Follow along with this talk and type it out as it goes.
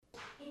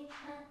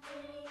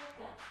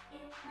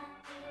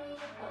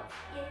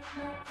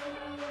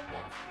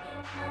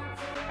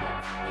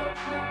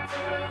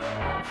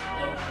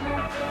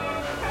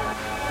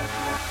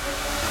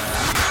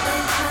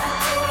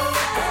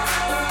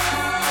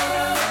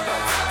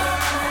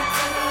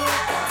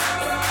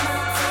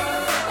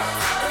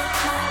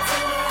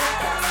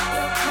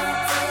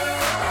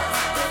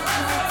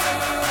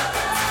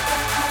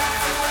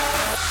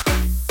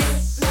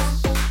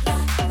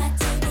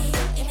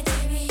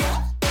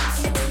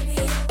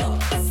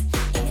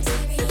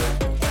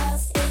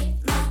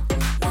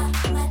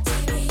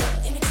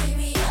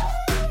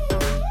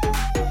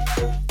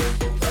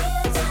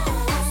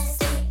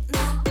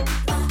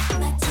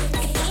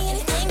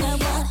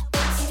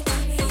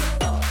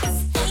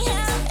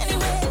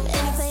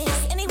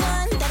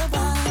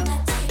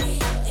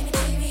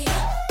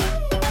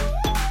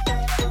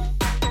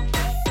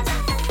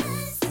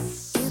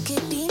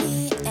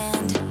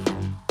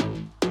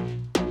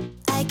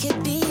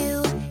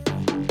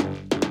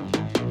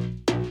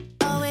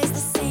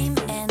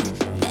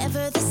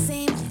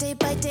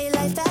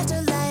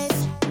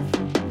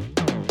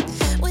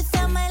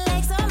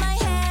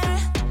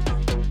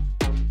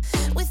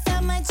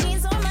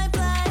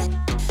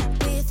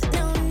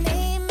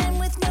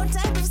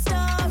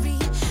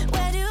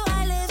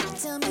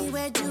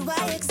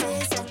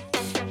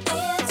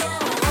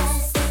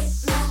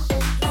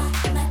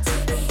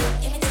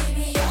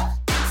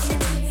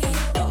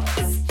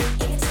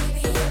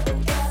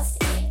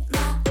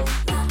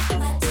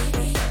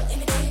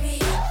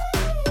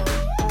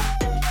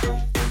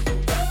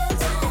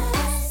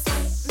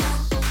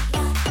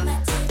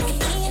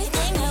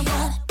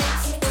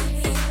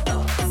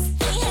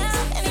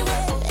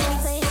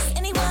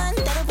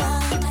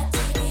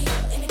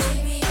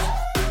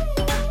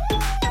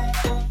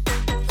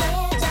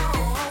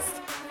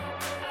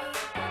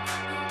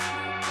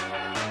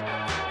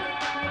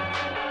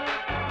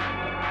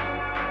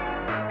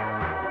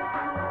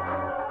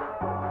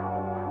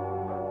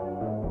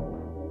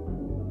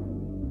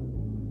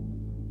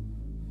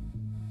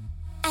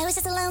I was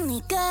just a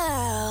lonely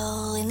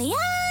girl in the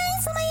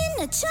eyes of my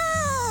inner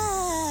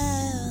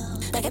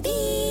child. I could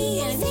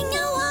be anything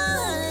I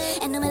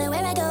want, and no matter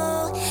where I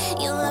go,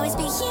 you'll always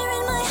be here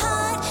in my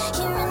heart,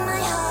 here in my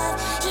heart,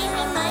 here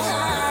in my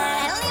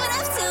heart. I don't even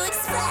have to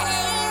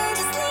explain,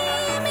 just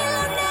leave me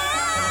alone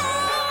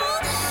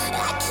now.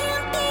 I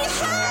can't be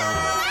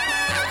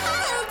held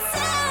down,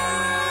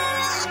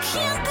 I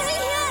can't be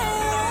held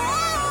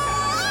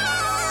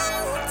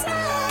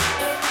down.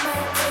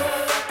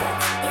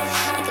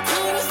 I could be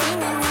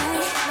anything I want.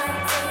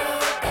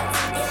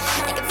 I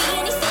could be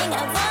anything I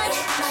want.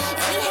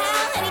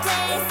 Anyhow, any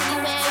place,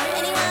 anywhere,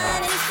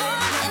 anyone, any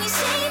form, any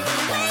shape,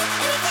 any way, anything I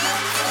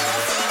want.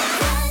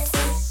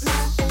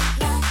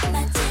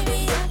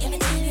 Material,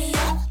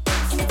 immaterial,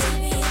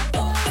 immaterial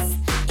boys,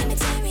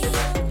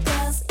 immaterial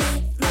girls.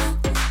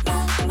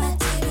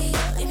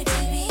 Material,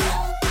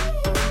 immaterial.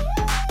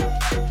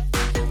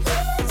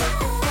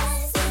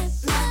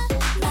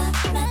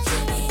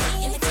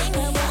 Anything I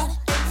want.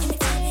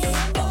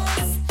 Immaterial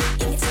boys,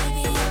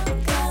 immaterial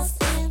girls.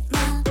 Material,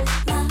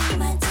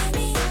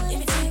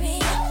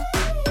 immaterial.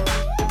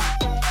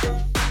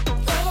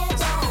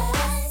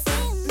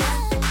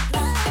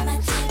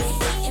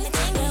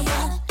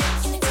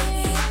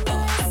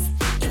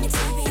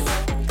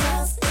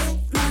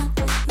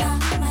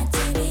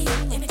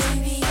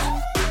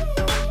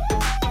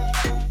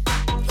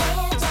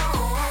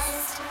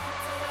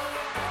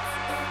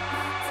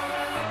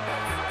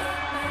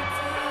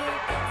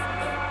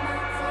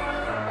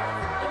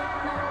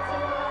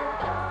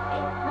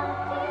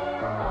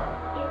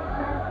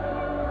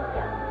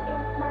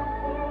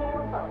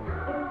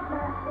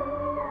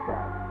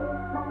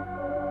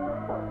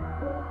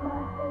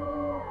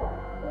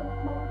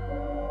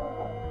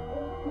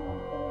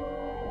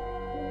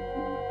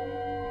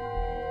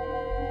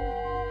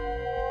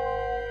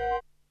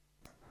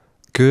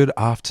 Good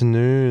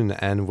afternoon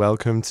and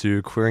welcome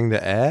to Queering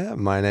the Air.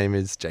 My name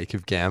is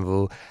Jacob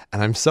Gamble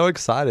and I'm so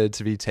excited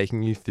to be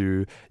taking you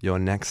through your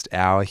next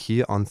hour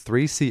here on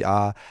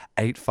 3CR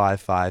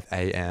 855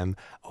 AM,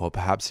 or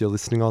perhaps you're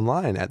listening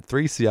online at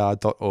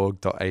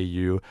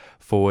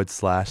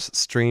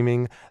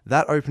 3cr.org.au/streaming.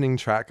 That opening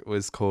track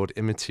was called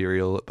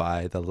Immaterial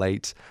by the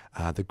late,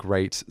 the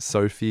great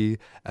Sophie,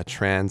 a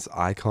trans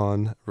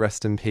icon,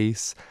 rest in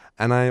peace.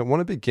 And I want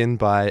to begin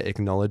by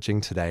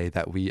acknowledging today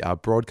that we are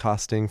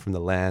broadcasting from the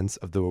lands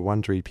of the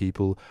Wurundjeri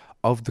people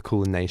of the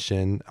Kulin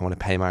Nation. I want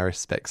to pay my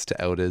respects to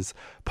elders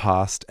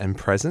past and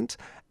present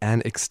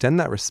and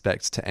extend that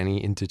respect to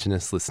any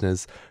Indigenous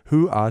listeners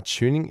who are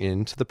tuning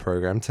in to the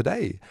program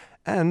today.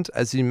 And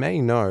as you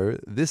may know,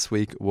 this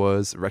week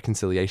was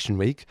Reconciliation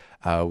Week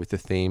with the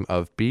theme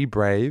of Be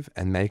Brave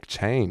and Make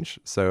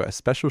Change. So a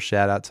special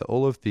shout out to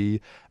all of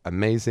the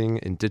amazing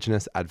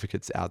Indigenous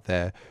advocates out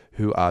there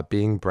who are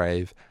being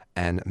brave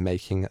and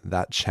making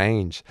that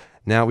change.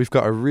 Now, we've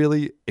got a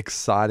really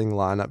exciting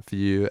lineup for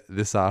you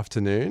this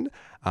afternoon.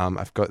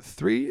 I've got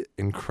three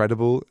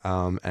incredible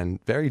and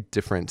very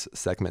different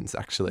segments,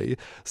 actually.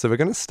 So we're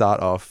going to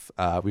start off,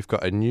 we've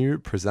got a new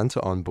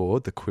presenter on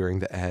board, the Queering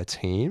the Air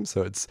team.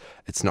 So it's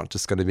not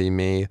just going to be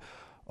me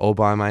all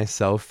by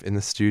myself in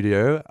the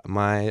studio.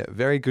 My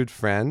very good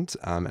friend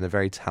and a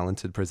very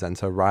talented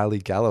presenter, Riley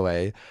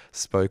Galloway,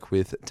 spoke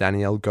with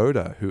Danielle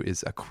Goda, who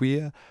is a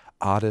queer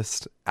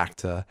artist,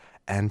 actor,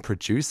 and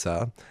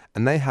producer,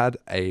 and they had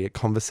a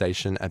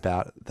conversation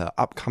about the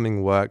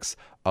upcoming works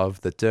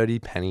of the Dirty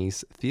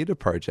Pennies Theatre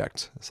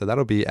Project. So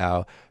that'll be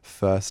our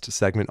first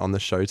segment on the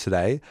show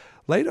today.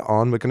 Later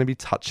on, we're going to be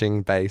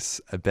touching base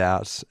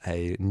about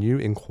a new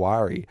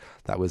inquiry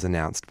that was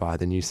announced by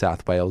the New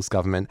South Wales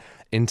government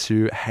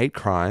into hate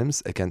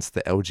crimes against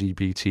the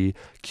LGBTQIA+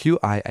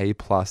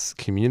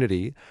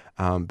 community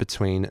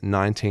between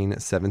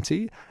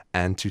 1970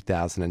 and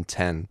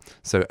 2010.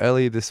 So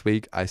earlier this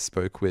week, I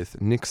spoke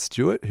with Nick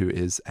Stewart, who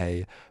is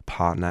a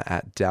partner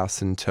at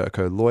Dowson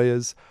Turco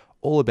Lawyers,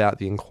 all about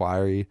the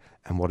inquiry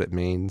and what it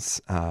means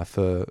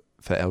for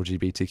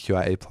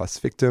LGBTQIA+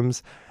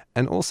 victims,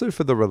 and also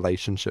for the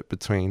relationship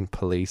between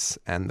police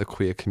and the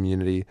queer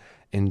community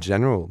in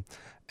general.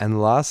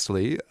 And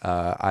lastly,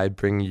 I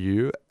bring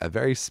you a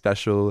very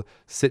special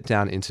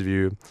sit-down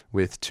interview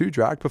with two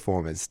drag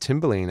performers,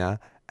 Timberlina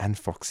and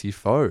Foxy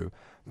Foe,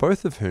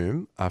 both of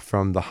whom are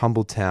from the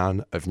humble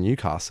town of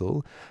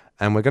Newcastle.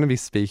 And we're going to be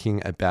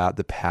speaking about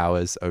the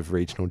powers of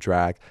regional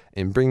drag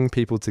in bringing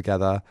people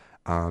together,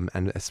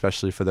 and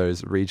especially for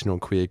those regional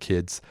queer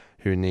kids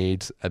who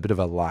need a bit of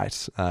a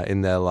light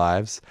in their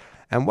lives.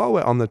 And while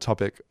we're on the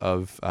topic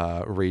of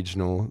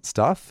regional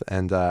stuff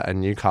and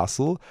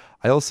Newcastle,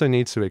 I also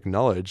need to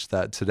acknowledge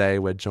that today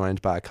we're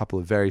joined by a couple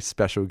of very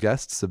special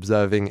guests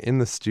observing in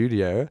the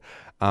studio.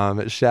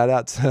 Shout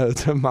out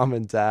to Mum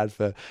and Dad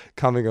for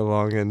coming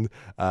along and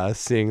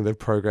seeing the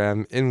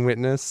program in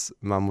witness.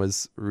 Mum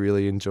was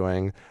really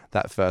enjoying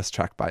that first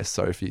track by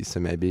Sophie, so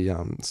maybe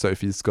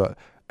Sophie's got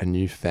a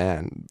new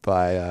fan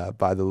by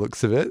the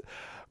looks of it.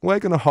 We're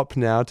going to hop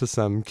now to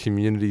some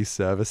community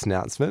service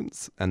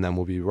announcements, and then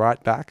we'll be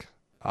right back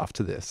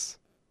after this.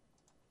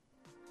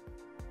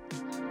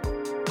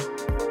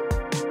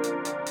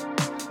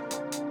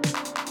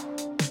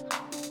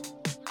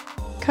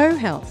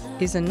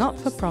 CoHealth is a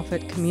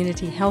not-for-profit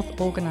community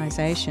health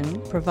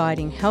organisation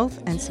providing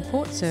health and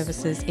support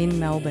services in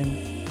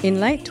Melbourne. In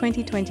late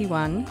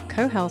 2021,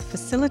 CoHealth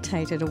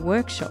facilitated a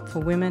workshop for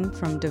women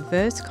from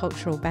diverse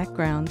cultural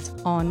backgrounds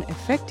on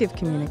effective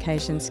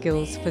communication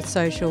skills for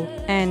social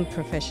and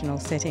professional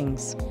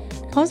settings.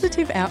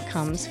 Positive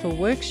outcomes for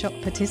workshop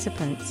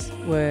participants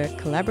were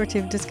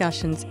collaborative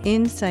discussions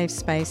in safe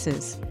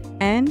spaces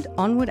and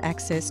onward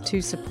access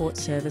to support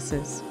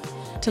services.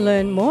 To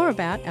learn more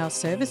about our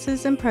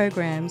services and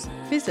programs,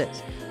 visit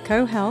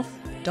cohealth.org.au.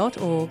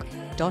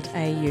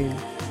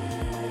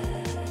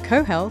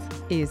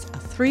 CoHealth is a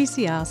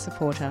 3CR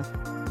supporter.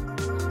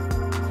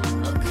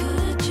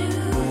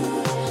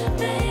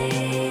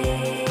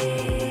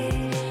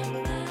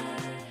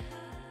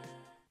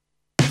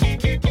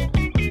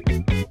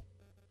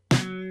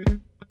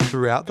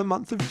 Throughout the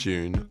month of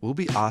June, we'll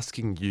be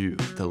asking you,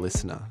 the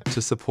listener,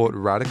 to support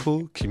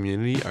radical,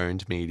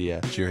 community-owned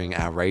media during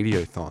our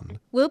radiothon.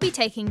 We'll be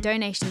taking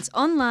donations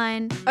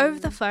online, over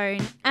the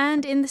phone,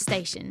 and in the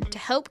station to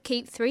help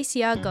keep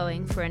 3CR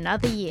going for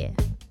another year.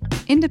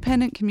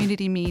 Independent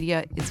community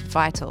media is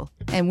vital,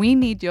 and we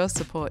need your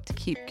support to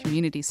keep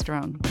community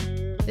strong.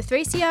 The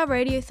 3CR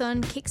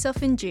Radiothon kicks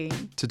off in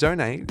June. To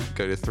donate,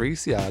 go to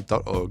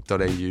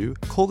 3cr.org.au,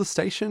 call the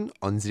station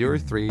on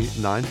 03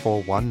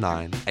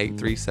 9419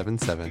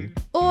 8377,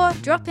 or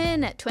drop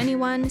in at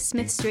 21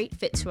 Smith Street,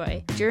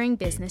 Fitzroy during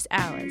business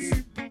hours.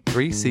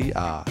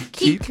 3CR.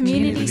 Keep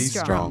community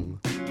strong.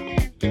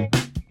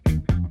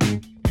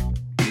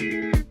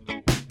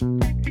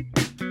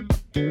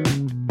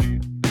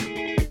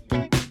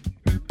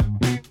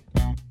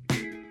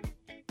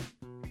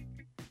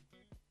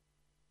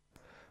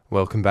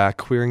 Welcome back,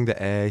 Queering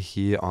the Air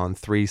here on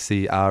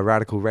 3CR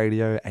Radical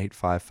Radio,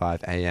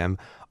 855 AM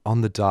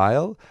on the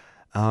dial.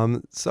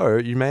 So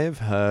you may have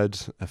heard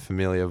a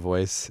familiar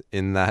voice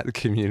in that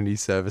community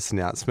service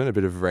announcement, a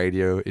bit of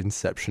radio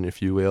inception,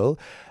 if you will.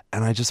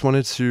 And I just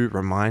wanted to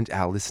remind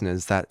our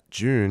listeners that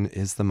June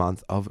is the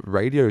month of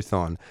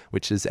Radiothon,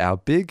 which is our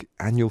big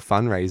annual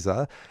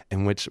fundraiser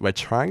in which we're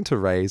trying to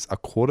raise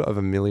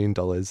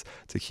 $250,000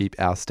 to keep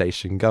our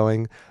station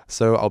going.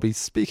 So I'll be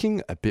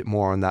speaking a bit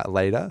more on that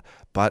later.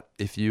 But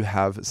if you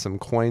have some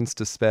coins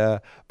to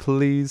spare,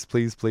 please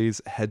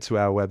head to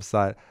our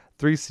website,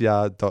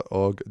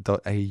 3cr.org.au,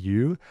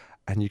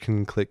 and you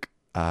can click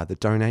the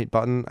donate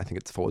button. I think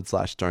it's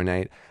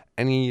 /donate.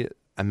 Any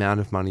amount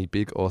of money,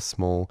 big or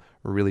small,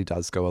 really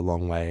does go a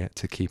long way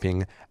to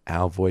keeping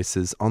our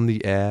voices on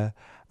the air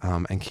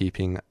and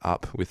keeping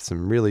up with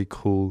some really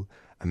cool,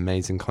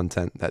 amazing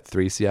content that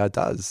 3CR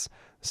does.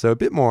 So a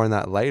bit more on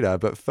that later,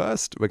 but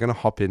first we're going to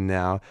hop in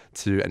now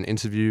to an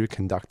interview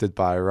conducted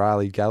by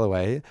Riley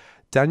Galloway,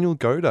 Daniel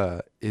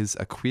Goda is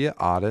a queer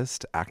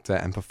artist, actor,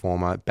 and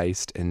performer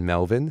based in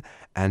Melbourne.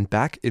 And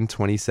back in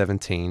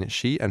 2017,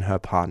 she and her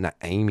partner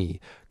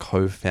Amy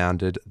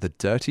co-founded the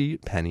Dirty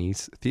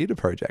Pennies Theatre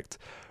Project.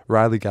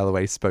 Riley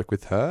Galloway spoke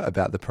with her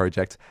about the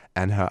project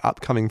and her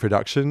upcoming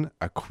production,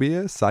 a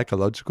queer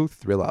psychological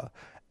thriller,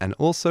 and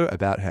also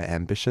about her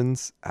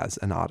ambitions as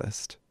an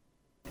artist.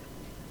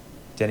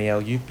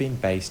 Danielle, you've been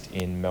based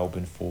in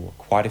Melbourne for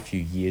quite a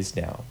few years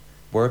now.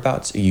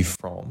 Whereabouts are you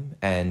from,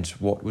 and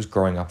what was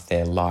growing up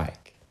there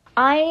like?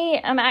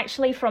 I am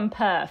actually from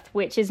Perth,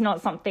 which is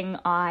not something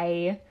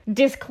I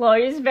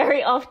disclose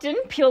very often,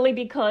 purely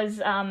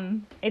because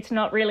it's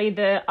not really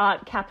the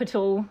art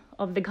capital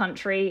of the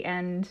country,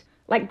 and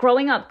like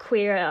growing up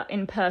queer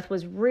in Perth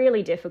was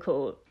really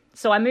difficult.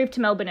 So I moved to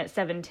Melbourne at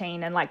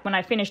 17, and like when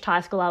I finished high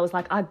school, I was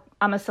like,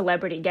 I'm a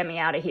celebrity, get me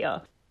out of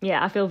here.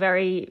 Yeah, I feel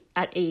very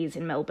at ease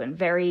in Melbourne,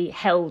 very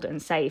held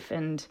and safe,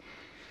 and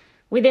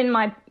within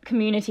my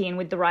community and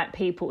with the right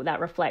people that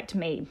reflect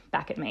me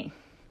back at me.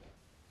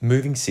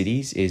 Moving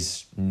cities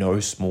is no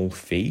small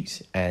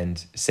feat,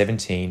 and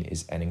 17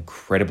 is an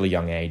incredibly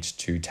young age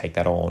to take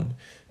that on,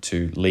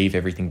 to leave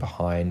everything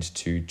behind,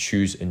 to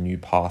choose a new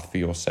path for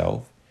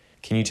yourself.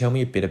 Can you tell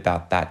me a bit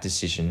about that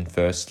decision,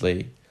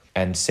 firstly?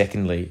 And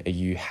secondly, are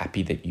you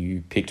happy that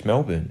you picked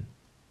Melbourne?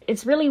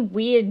 It's really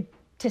weird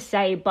to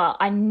say, but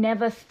I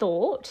never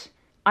thought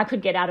I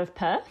could get out of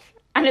Perth.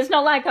 And it's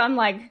not like I'm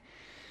like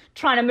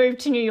trying to move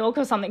to New York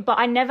or something, but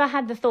I never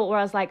had the thought where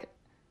I was like,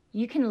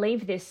 you can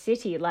leave this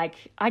city. Like,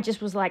 I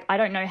just was like, I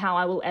don't know how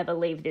I will ever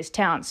leave this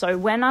town. So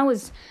when I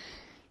was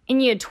in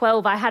year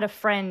 12, I had a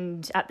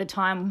friend at the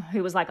time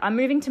who was like, I'm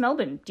moving to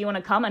Melbourne. Do you want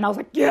to come? And I was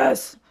like,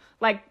 yes.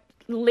 Like,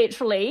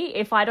 literally,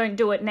 if I don't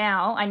do it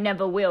now, I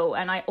never will.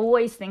 And I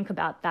always think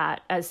about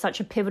that as such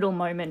a pivotal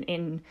moment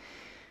in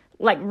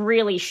like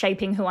really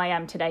shaping who I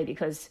am today,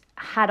 because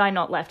had I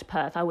not left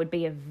Perth, I would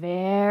be a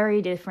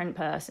very different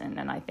person.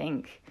 And I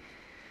think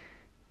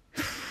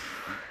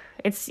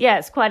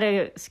it's quite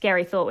a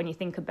scary thought when you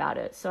think about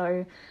it.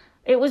 So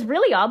it was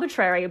really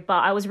arbitrary,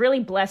 but I was really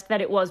blessed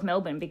that it was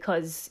Melbourne,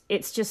 because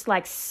it's just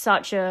like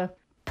such a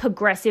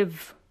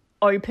progressive,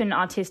 open,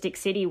 artistic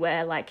city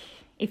where like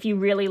if you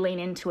really lean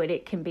into it,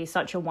 it can be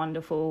such a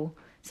wonderful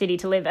city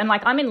to live. And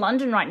like I'm in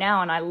London right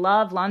now and I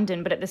love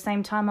London, but at the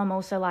same time I'm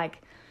also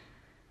like,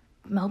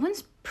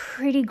 Melbourne's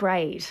pretty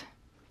great.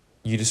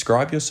 You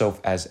describe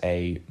yourself as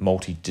a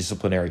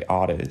multidisciplinary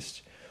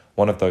artist,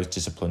 one of those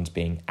disciplines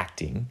being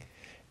acting.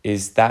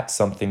 Is that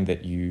something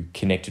that you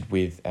connected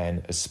with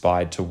and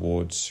aspired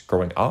towards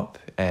growing up?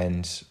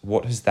 And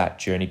what has that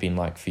journey been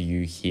like for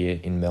you here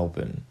in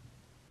Melbourne?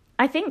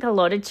 I think a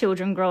lot of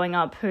children growing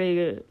up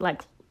who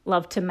like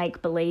love to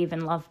make believe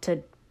and love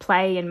to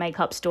play and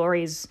make up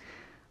stories,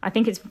 I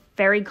think it's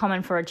very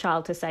common for a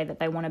child to say that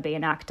they want to be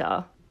an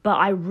actor. But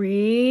I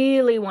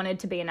really wanted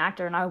to be an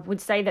actor, and I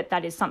would say that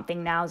that is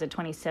something now as a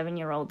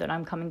 27-year-old that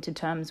I'm coming to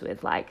terms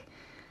with. Like,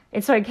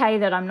 it's okay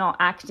that I'm not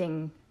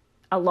acting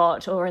a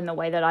lot or in the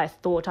way that I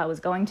thought I was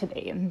going to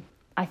be. And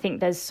I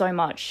think there's so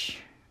much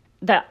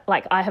that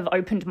like I have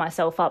opened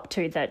myself up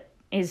to that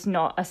is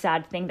not a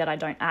sad thing that I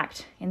don't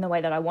act in the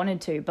way that I wanted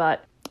to.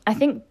 But I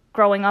think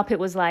growing up, it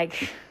was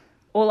like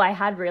all I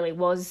had really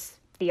was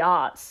the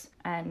arts,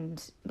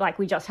 and like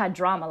we just had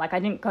drama. Like I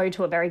didn't go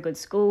to a very good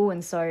school,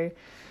 and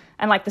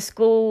like the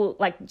school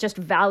like just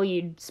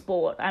valued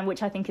sport, and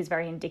which I think is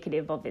very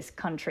indicative of this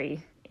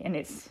country in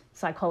its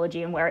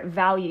psychology and where it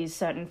values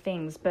certain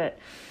things. But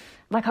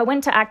like I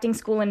went to acting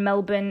school in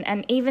Melbourne,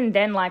 and even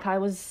then like I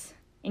was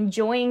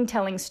enjoying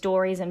telling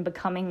stories and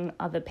becoming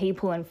other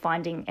people and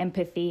finding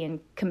empathy and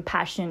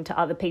compassion to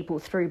other people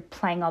through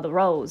playing other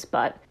roles.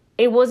 But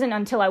it wasn't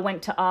until I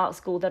went to art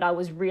school that I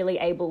was really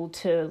able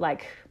to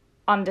like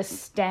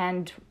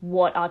understand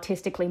what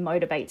artistically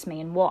motivates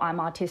me and what I'm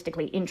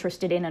artistically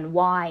interested in and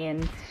why,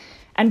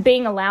 and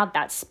being allowed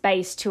that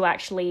space to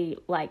actually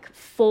like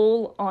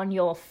fall on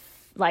your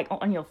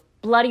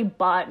bloody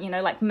butt, you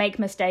know, like make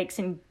mistakes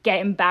and get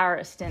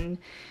embarrassed and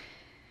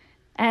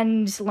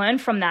learn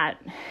from that.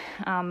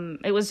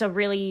 It was a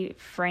really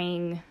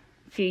freeing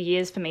few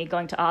years for me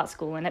going to art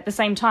school. And at the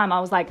same time, I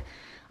was like,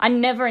 I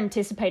never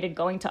anticipated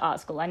going to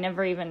art school. I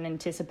never even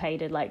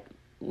anticipated like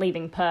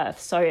leaving Perth.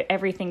 So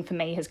everything for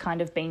me has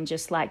kind of been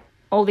just like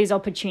all these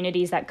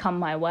opportunities that come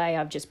my way.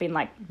 I've just been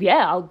like,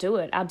 yeah, I'll do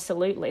it.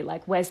 Absolutely.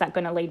 Like, where's that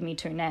going to lead me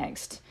to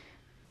next?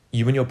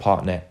 You and your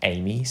partner,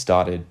 Amy,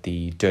 started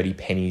the Dirty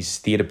Pennies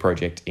Theatre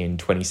Project in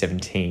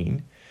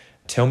 2017.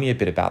 Tell me a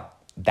bit about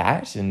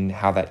that and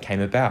how that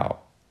came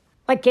about.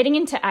 Like getting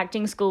into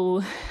acting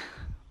school,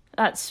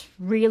 that's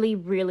really,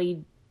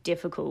 really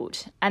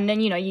difficult. And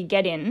then, you know, you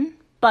get in.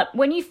 But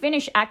when you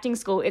finish acting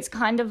school, it's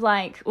kind of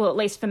like, well, at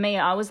least for me,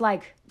 I was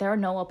like, there are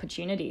no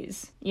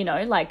opportunities, you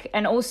know, like,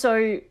 and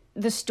also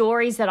the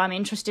stories that I'm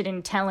interested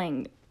in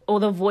telling or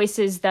the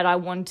voices that I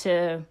want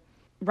to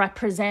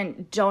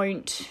represent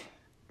don't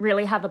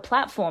really have a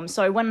platform.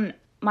 So when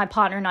my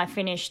partner and I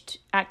finished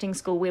acting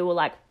school, we were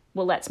like,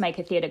 well, let's make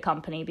a theatre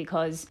company,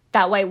 because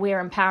that way we're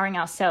empowering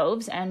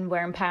ourselves and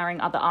we're empowering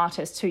other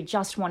artists who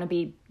just want to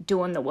be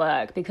doing the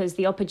work, because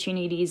the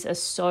opportunities are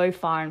so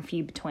far and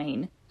few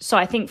between. So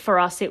I think for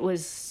us it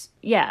was,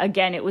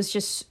 again, it was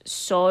just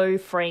so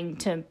freeing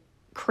to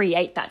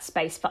create that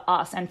space for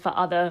us and for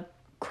other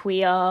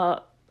queer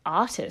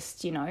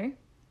artists, you know.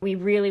 We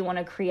really want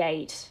to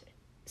create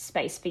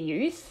space for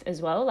youth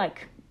as well,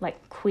 like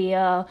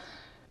queer,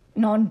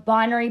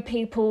 non-binary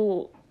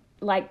people,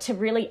 like to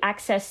really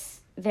access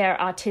their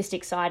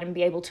artistic side and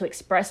be able to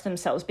express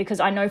themselves, because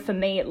I know for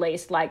me at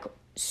least, like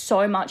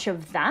so much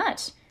of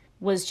that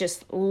was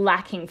just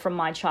lacking from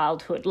my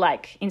childhood,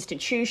 like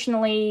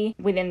institutionally,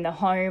 within the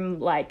home,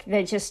 like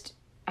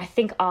I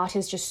think art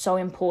is just so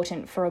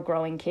important for a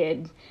growing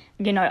kid.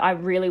 You know, I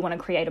really want to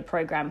create a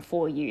program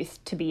for youth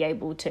to be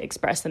able to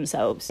express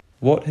themselves.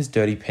 What has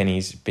Dirty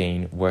Pennies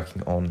been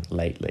working on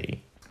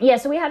lately? Yeah,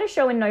 so we had a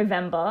show in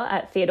November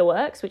at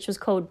TheatreWorks, which was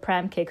called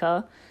Pram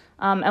Kicker.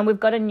 And we've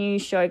got a new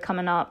show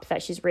coming up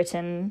that she's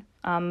written.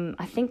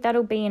 I think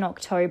that'll be in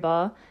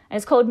October. And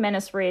it's called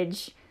Menace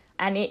Ridge.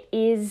 And it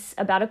is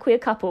about a queer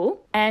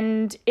couple.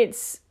 And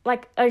it's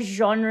like a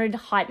genre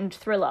heightened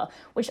thriller,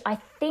 which I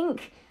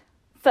think,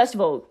 first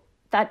of all,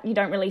 that you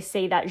don't really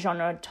see that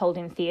genre told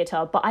in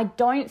theatre. But I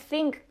don't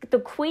think the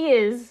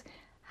queers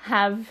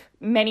have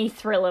many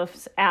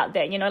thrillers out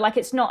there. You know, like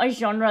it's not a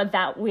genre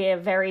that we're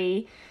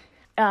very...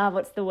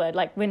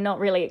 we're not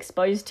really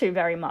exposed to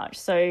very much.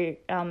 So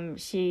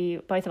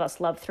both of us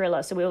love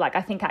thriller. So we were like,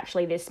 I think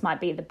actually this might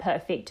be the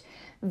perfect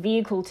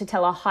vehicle to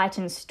tell a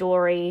heightened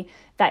story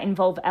that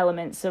involve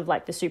elements of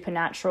like the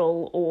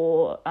supernatural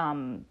or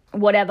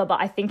whatever.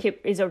 But I think it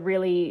is a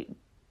really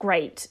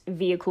great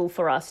vehicle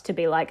for us to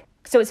be like,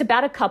 so it's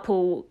about a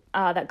couple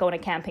that go on a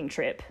camping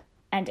trip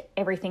and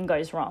everything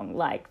goes wrong.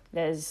 Like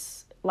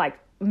there's like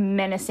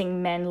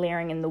menacing men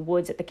leering in the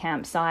woods at the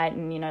campsite,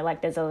 and, you know,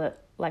 like there's a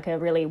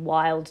really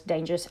wild,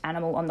 dangerous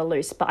animal on the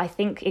loose. But I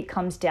think it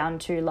comes down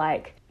to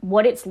like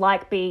what it's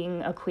like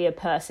being a queer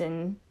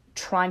person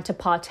trying to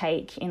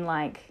partake in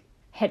like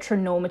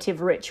heteronormative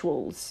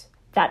rituals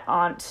that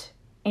aren't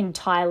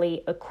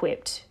entirely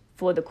equipped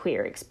for the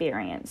queer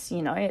experience.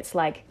 You know, it's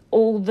like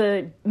all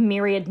the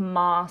myriad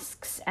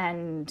masks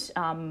and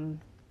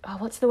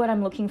what's the word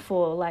I'm looking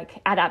for?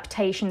 Like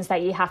adaptations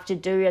that you have to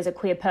do as a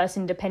queer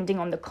person depending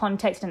on the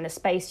context and the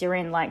space you're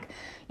in. Like,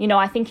 you know,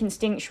 I think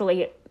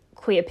instinctually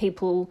queer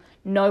people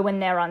know when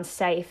they're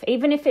unsafe,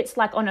 even if it's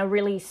like on a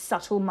really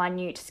subtle,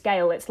 minute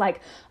scale. It's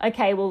like,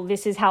 okay, well,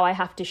 this is how I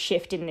have to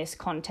shift in this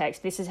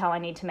context. This is how I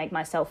need to make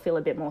myself feel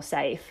a bit more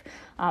safe.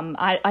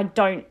 I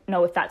don't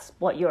know if that's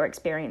what your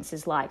experience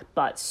is like,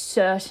 but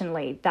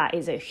certainly that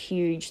is a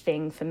huge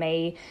thing for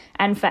me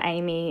and for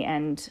Amy.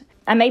 And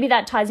maybe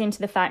that ties into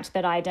the fact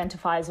that I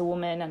identify as a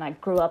woman and I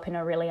grew up in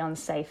a really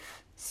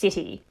unsafe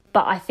city.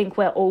 But I think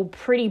we're all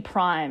pretty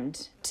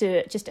primed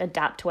to just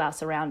adapt to our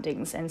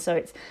surroundings. And so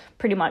it's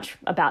pretty much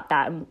about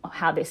that and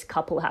how this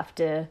couple have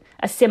to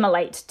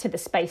assimilate to the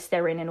space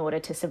they're in order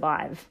to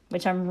survive,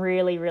 which I'm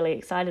really, really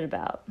excited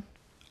about.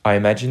 I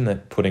imagine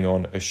that putting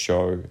on a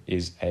show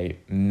is a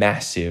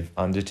massive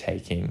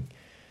undertaking.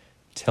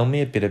 Tell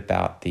me a bit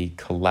about the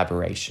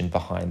collaboration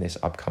behind this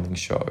upcoming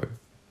show.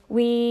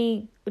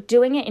 We are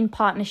doing it in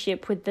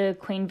partnership with the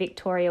Queen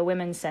Victoria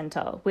Women's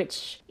Centre,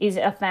 which is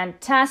a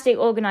fantastic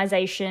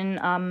organisation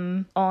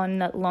on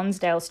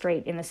Lonsdale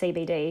Street in the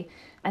CBD.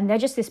 And they're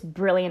just this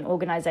brilliant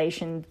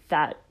organisation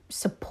that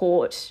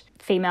support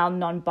female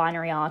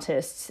non-binary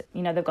artists.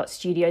 You know, they've got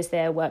studios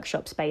there,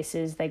 workshop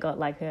spaces. They got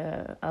like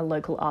a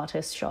local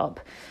artist shop.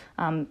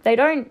 They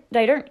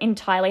don't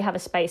entirely have a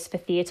space for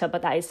theatre,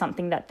 but that is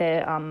something that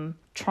they're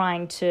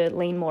trying to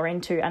lean more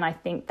into. And I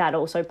think that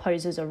also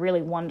poses a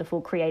really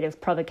wonderful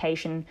creative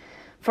provocation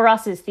for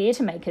us as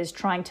theatre makers,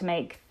 trying to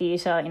make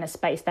theatre in a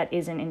space that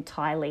isn't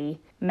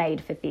entirely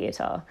made for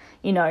theatre.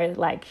 You know,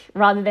 like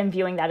rather than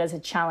viewing that as a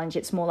challenge,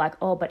 it's more like,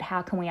 oh, but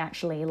how can we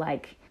actually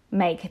like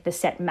make the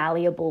set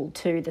malleable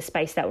to the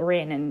space that we're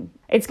in? And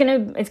it's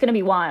gonna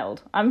be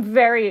wild. I'm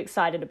very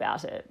excited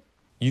about it.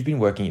 You've been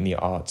working in the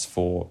arts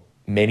for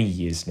many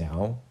years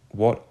now.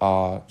 What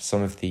are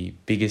some of the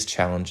biggest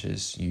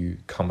challenges you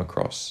come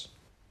across?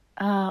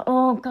 I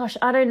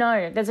don't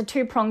know. There's a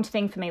two-pronged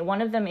thing for me.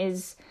 One of them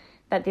is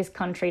that this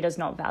country does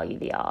not value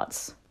the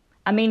arts.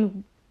 I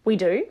mean, we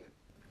do,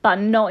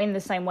 but not in the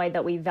same way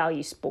that we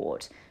value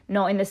sport,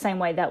 not in the same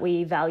way that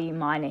we value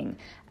mining.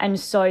 And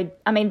so,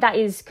 I mean, that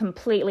is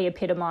completely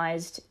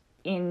epitomised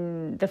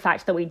in the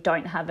fact that we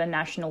don't have a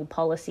national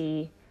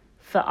policy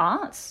for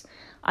arts.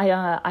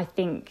 I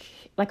think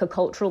like a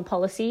cultural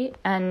policy,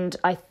 and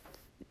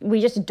we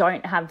just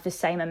don't have the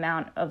same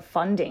amount of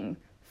funding,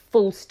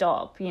 full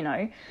stop, you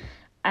know,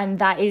 and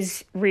that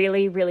is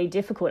really, really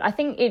difficult. I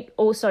think it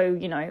also,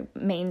 you know,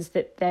 means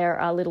that there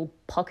are little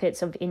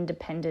pockets of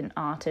independent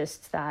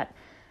artists that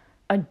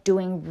are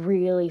doing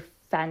really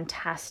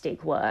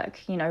fantastic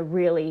work, you know,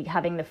 really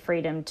having the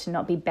freedom to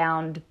not be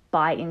bound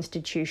by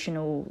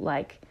institutional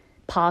like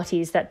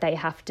parties that they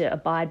have to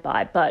abide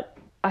by. But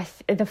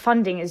the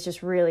funding is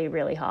just really,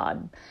 really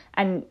hard.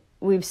 And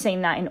we've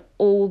seen that in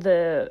all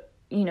the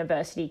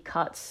university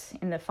cuts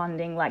in the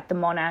funding, like the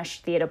Monash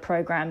theatre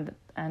program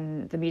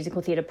and the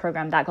musical theatre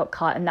program that got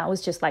cut, and that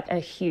was just like a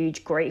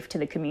huge grief to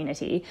the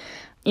community.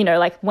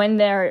 Like when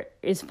there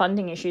is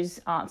funding issues,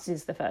 arts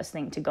is the first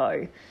thing to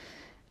go.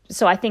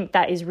 So I think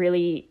that is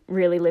really,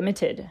 really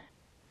limited.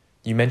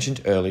 You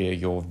mentioned earlier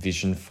your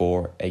vision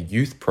for a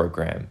youth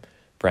program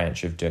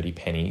branch of Dirty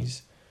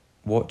Pennies.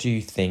 What do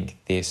you think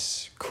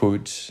this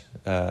could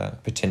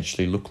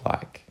potentially look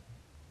like?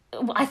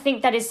 I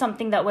think that is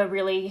something that we're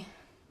really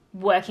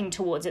working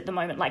towards at the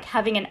moment, like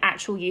having an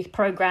actual youth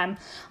program.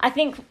 I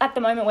think at the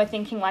moment we're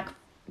thinking like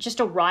just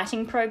a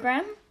writing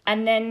program,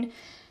 and then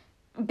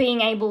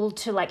being able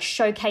to like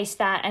showcase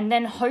that, and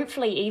then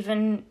hopefully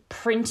even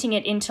printing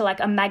it into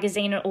like a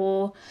magazine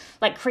or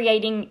like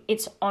creating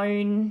its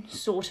own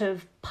sort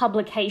of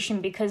publication,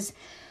 because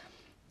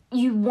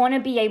you want to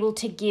be able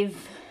to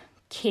give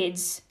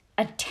kids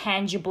a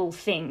tangible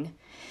thing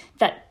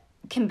that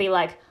can be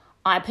like,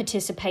 I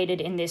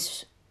participated in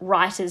this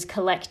writers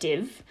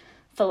collective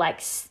for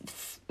like,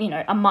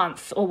 a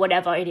month or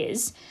whatever it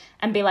is,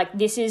 and be like,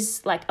 this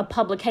is like a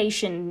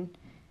publication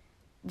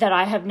that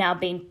I have now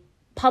been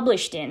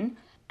published in,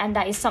 and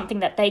that is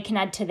something that they can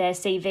add to their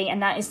CV,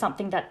 and that is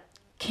something that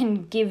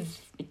can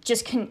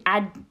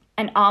add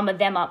and armor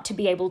them up to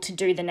be able to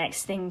do the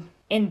next thing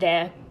in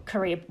their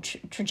career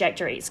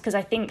trajectories. Because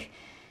I think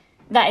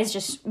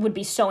that would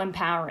be so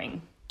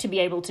empowering to be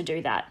able to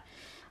do that.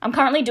 I'm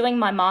currently doing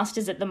my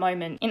master's at the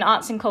moment in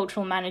arts and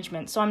cultural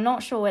management, so I'm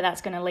not sure where that's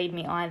going to lead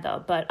me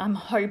either, but I'm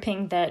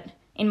hoping that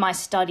in my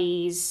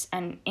studies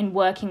and in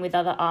working with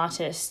other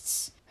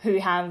artists who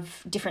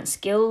have different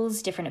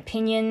skills, different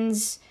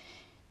opinions,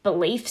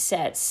 belief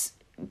sets,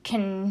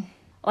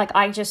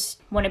 I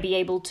just want to be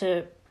able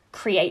to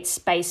create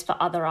space for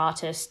other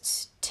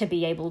artists to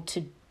be able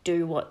to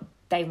do what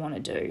they want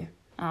to do.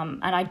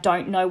 And I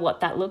don't know what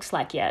that looks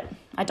like yet.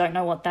 I don't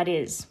know what that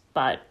is,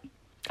 but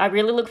I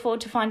really look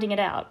forward to finding it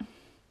out.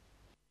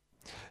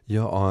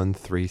 You're on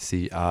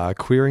 3CR,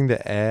 Queering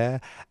the Air,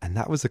 and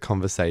that was a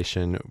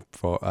conversation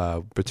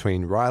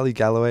between Riley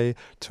Galloway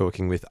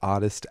talking with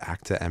artist,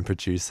 actor and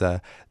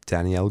producer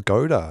Danielle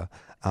Goda.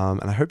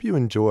 And I hope you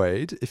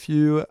enjoyed. If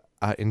you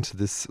are into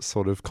this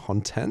sort of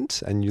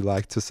content and you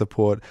like to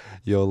support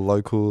your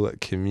local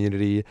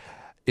community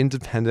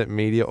independent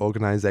media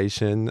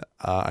organisation,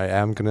 I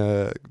am going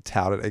to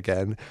tout it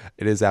again.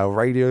 It is our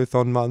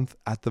Radiothon month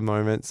at the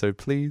moment, so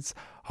please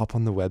hop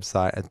on the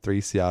website at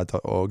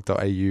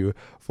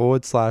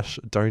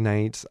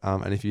 3cr.org.au/donate.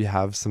 And if you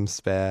have some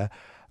spare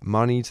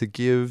money to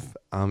give,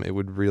 it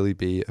would really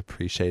be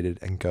appreciated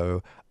and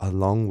go a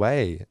long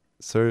way.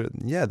 So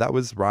yeah, that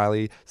was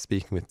Riley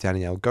speaking with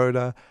Danielle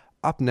Goda.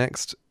 Up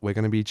next, we're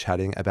going to be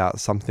chatting about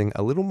something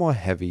a little more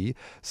heavy.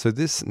 So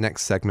this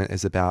next segment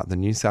is about the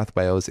New South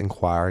Wales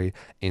inquiry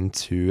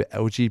into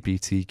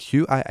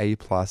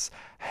LGBTQIA+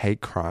 hate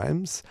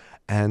crimes.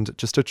 And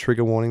just a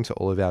trigger warning to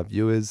all of our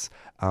viewers,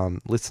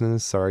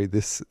 listeners, sorry,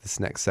 this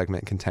next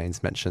segment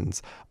contains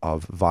mentions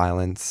of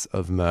violence,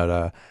 of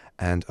murder,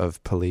 and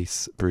of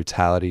police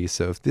brutality.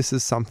 So if this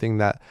is something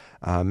that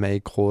may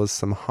cause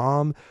some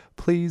harm,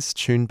 please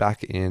tune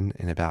back in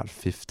about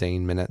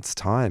 15 minutes'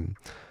 time.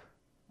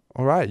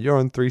 All right, you're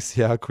on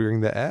 3CR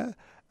Queering the Air,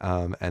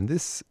 and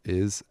this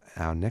is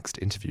our next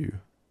interview.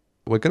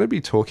 We're going to be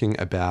talking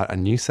about a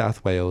New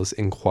South Wales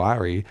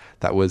inquiry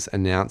that was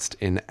announced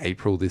in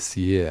April this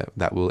year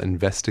that will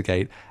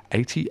investigate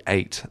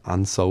 88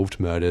 unsolved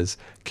murders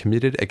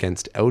committed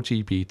against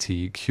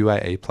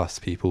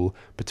LGBTQIA+ people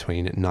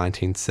between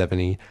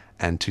 1970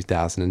 and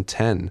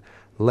 2010.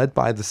 Led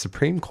by the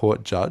Supreme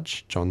Court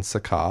Judge John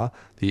Sarkar,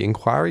 the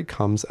inquiry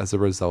comes as a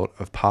result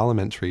of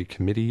parliamentary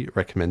committee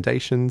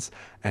recommendations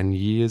and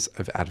years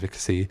of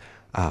advocacy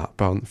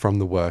from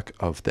the work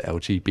of the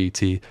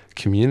LGBT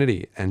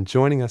community. And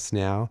joining us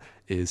now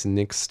is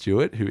Nick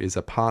Stewart, who is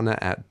a partner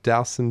at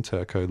Dowson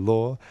Turco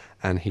Law,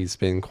 and he's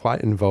been quite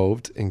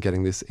involved in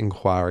getting this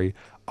inquiry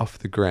off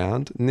the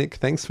ground. Nick,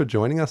 thanks for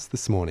joining us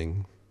this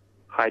morning.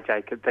 Hi,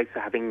 Jacob. Thanks for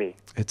having me.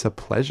 It's a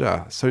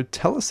pleasure. So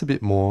tell us a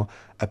bit more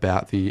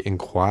about the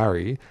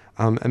inquiry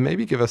and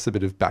maybe give us a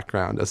bit of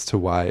background as to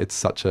why it's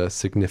such a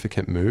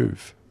significant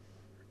move.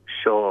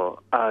 Sure.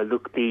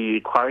 Look, the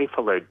inquiry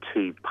followed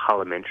two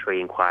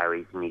parliamentary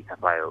inquiries in New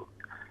South Wales,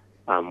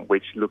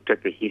 which looked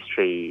at the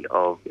history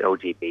of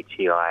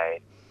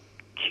LGBTIQ+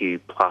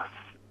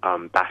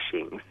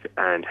 bashings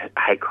and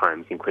hate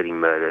crimes, including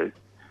murders.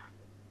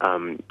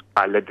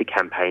 I led the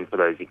campaign for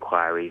those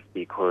inquiries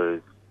because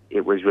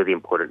it was really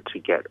important to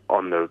get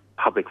on the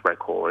public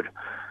record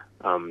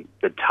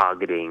the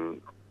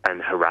targeting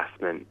and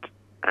harassment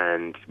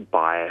and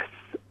bias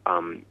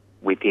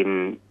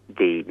within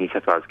the New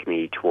South Wales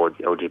community towards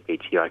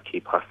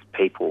LGBTIQ+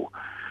 people,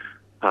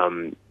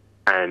 and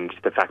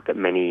the fact that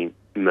many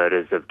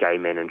murders of gay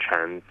men and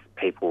trans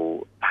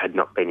people had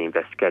not been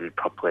investigated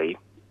properly,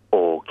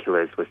 or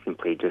killers were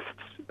simply just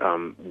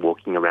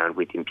walking around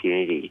with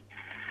impunity.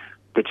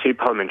 The two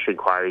parliamentary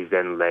inquiries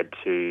then led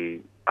to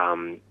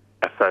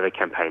a further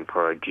campaign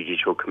for a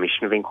judicial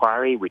commission of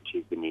inquiry, which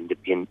is an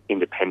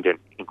independent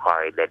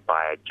inquiry led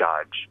by a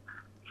judge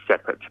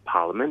separate to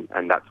Parliament,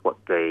 and that's what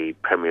the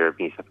Premier of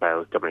New South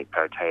Wales, Dominic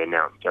Perrottet,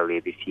 announced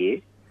earlier this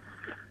year.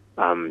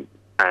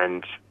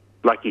 And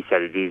like you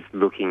said, it is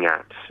looking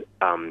at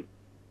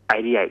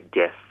 88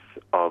 deaths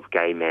of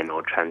gay men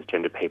or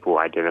transgender people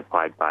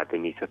identified by the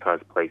New South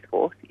Wales Police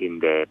Force in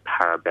their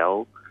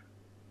Parabel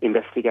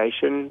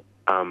investigation.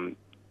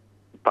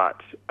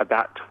 But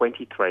about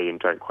 23, and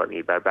don't quote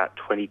me, but about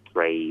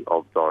 23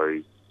 of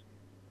those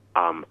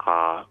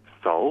are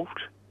solved,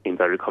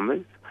 inverted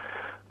commas,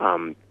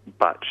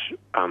 but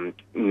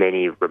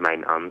many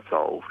remain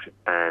unsolved.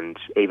 And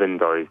even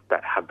those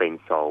that have been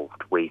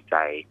solved, we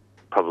say,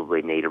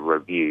 probably need a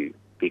review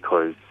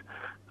because,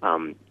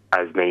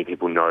 as many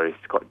people know,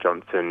 Scott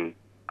Johnson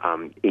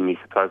in New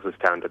South Wales was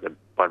found at the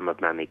bottom of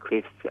Manly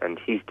Cliffs, and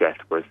his death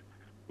was,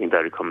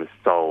 inverted commas,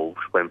 solved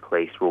when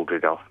police ruled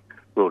it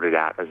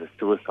out as a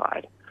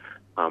suicide.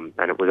 And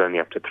it was only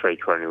after 3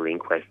 coronial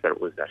inquests that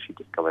it was actually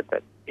discovered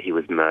that he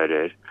was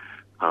murdered.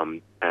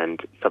 And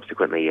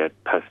subsequently, a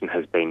person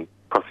has been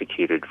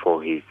prosecuted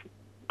for his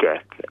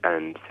death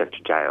and sent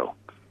to jail.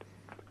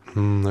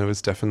 It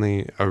was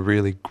definitely a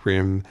really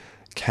grim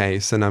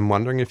case, and I'm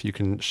wondering if you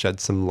can shed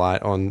some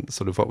light on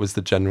sort of what was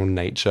the general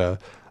nature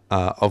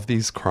of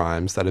these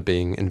crimes that are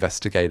being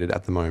investigated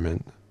at the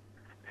moment.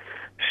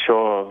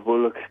 Sure. Well,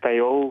 look, they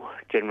all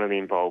generally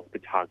involve the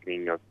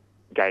targeting of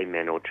gay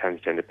men or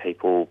transgender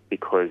people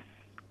because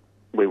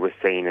we were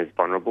seen as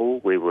vulnerable.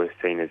 We were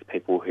seen as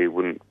people who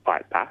wouldn't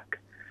fight back.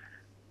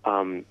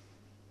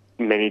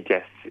 Many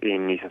deaths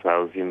in New South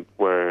Wales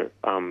were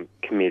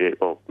committed,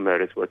 or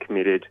murders were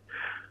committed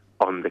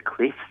on the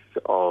cliffs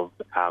of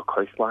our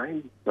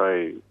coastline.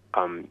 So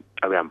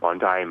around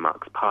Bondi and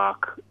Marks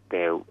Park,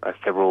 there are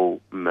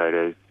several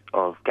murders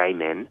of gay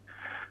men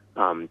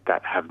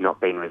that have not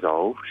been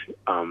resolved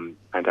and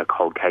are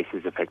cold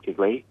cases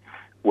effectively,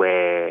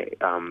 where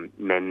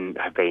men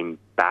have been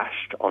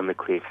bashed on the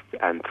cliffs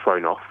and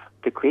thrown off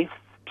the cliffs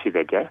to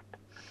their death.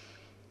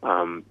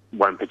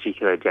 One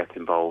particular death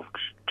involved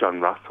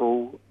John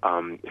Russell,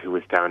 who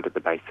was found at the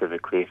base of a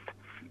cliff,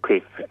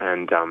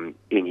 and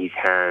in his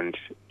hand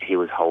he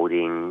was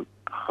holding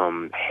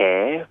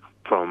hair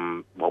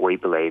from what we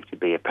believe to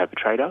be a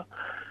perpetrator.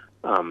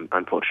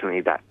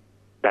 Unfortunately, that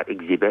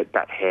exhibit,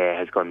 that hair,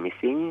 has gone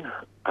missing,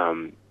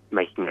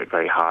 making it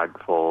very hard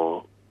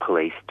for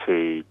police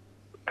to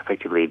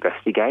effectively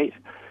investigate.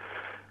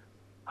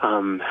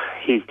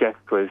 His death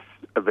was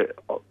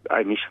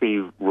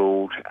initially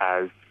ruled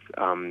as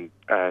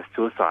a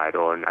suicide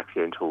or an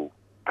accidental,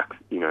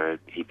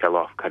 he fell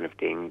off kind of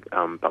thing,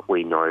 but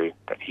we know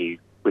that he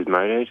was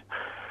murdered.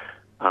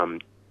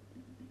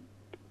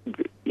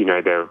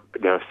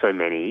 There are so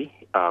many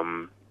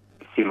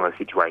similar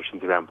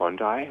situations around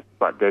Bondi,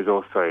 but there's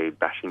also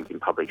bashings in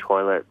public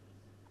toilets,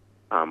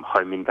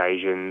 home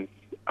invasions,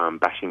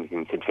 bashings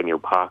in Centennial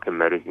Park and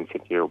murders in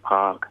Centennial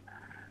Park.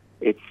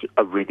 It's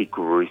a really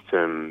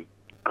gruesome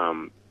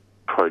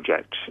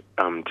project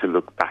to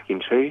look back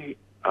into,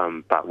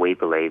 but we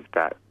believe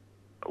that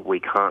we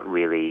can't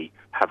really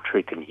have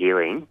truth and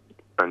healing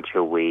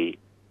until we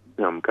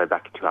go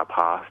back into our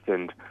past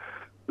and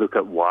look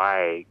at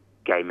why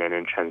gay men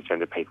and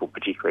transgender people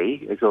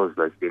particularly, as well as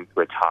lesbians,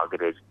 were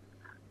targeted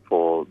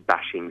for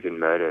bashings and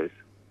murders.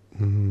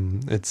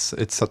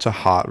 It's such a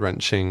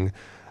heart-wrenching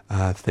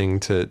thing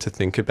to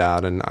think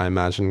about, and I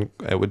imagine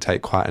it would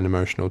take quite an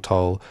emotional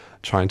toll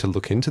trying to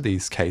look into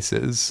these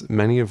cases,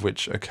 many of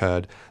which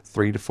occurred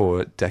 3 to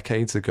 4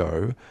 decades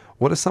ago.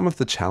 What are some of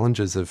the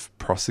challenges of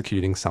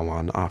prosecuting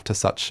someone after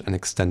such an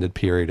extended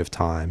period of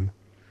time?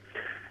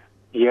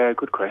 Yeah,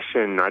 good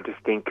question. I just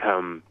think,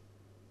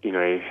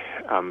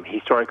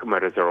 historical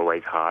murders are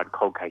always hard.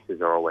 Cold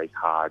cases are always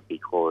hard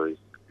because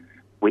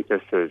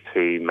witnesses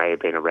who may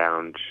have been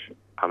around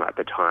at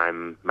the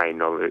time may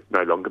no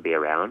longer be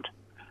around.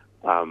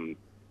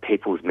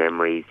 People's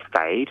memories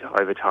fade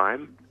over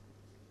time.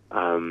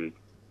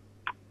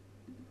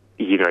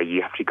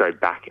 You have to go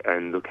back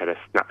and look at a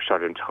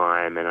snapshot in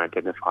time and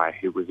identify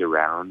who was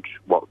around,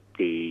 what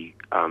the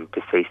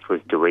deceased was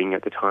doing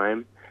at the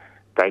time.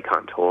 They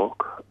can't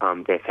talk.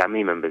 Their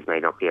family members may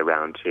not be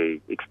around to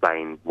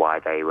explain why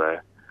they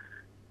were,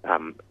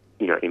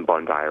 in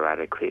Bondi or at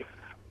a cliff.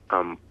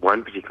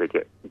 One particular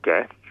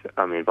death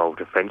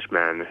involved a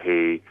Frenchman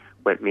who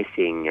went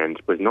missing and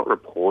was not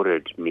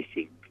reported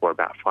missing for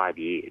about 5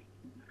 years.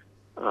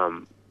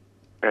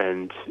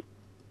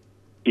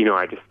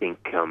 I just think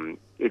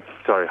it's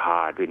so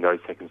hard in those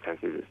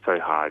circumstances. It's so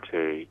hard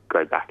to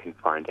go back and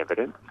find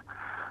evidence.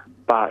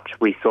 But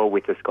we saw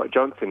with the Scott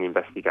Johnson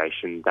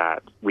investigation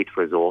that with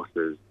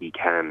resources you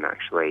can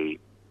actually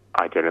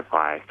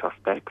identify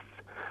suspects,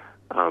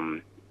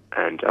 and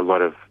a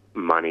lot of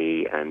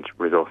money and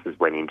resources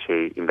went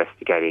into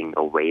investigating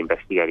or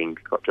reinvestigating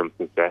Scott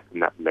Johnson's death,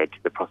 and that led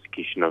to the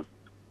prosecution of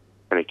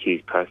an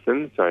accused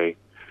person. So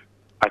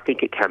I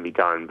think it can be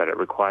done, but it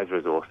requires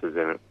resources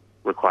and it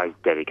requires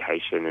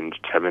dedication and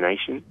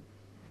determination.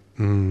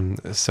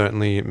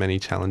 Certainly many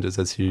challenges,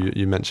 as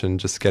you mentioned,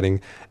 just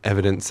getting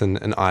evidence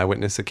and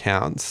eyewitness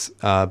accounts.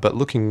 But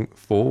looking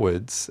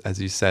forwards,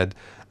 as you said,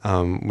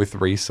 with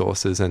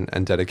resources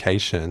and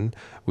dedication,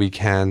 we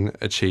can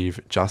achieve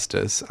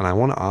justice. And I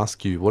want to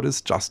ask you, what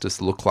does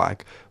justice look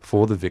like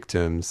for the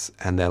victims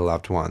and their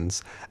loved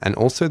ones, and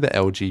also the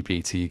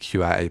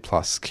LGBTQIA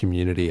plus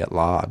community at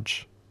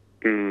large?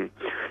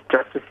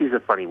 Justice is a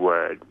funny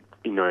word.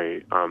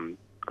 I'm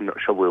not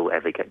sure we'll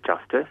ever get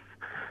justice.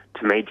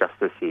 To me,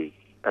 justice is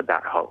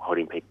about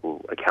holding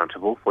people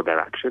accountable for their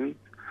actions.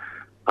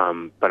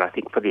 But I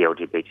think for the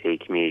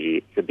LGBT community,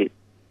 it's a bit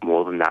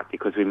more than that,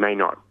 because we may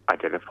not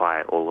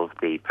identify all of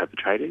the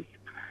perpetrators.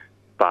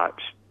 But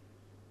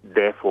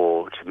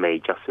therefore, to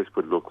me, justice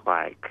would look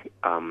like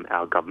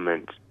our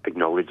government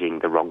acknowledging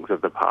the wrongs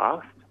of the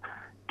past,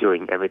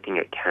 doing everything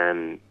it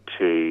can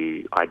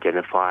to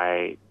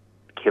identify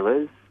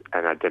killers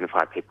and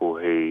identify people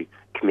who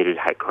committed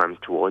hate crimes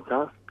towards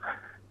us,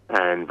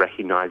 and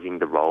recognising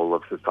the role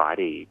of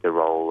society, the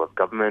role of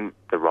government,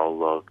 the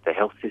role of the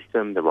health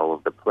system, the role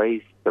of the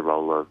police, the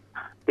role of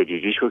the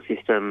judicial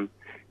system,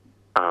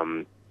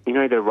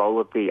 the role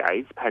of the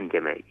AIDS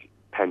pandemic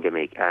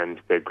and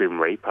the Grim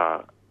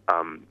Reaper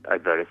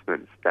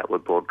advertisements that were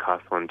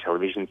broadcast on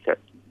television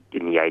sets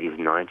in the 80s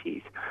and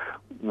 90s.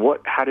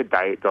 How did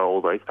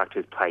all those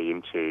factors play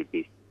into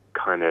this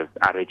kind of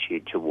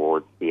attitude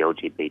towards the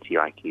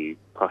LGBTIQ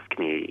plus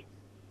community?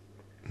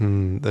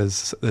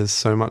 There's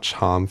so much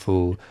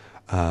harmful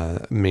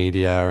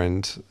media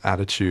and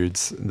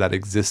attitudes that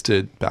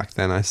existed back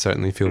then. I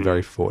certainly feel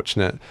very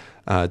fortunate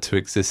to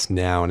exist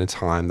now in a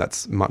time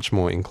that's much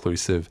more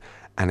inclusive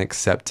and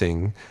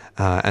accepting.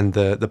 And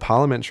the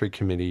Parliamentary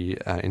Committee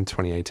in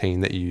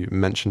 2018 that you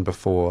mentioned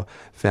before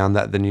found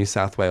that the New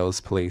South Wales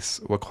Police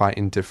were quite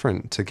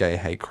indifferent to gay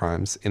hate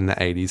crimes in the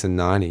 80s and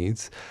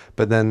 90s.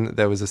 But then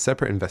there was a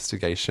separate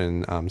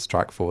investigation,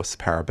 Strikeforce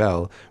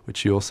Parabel,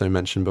 which you also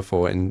mentioned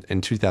before in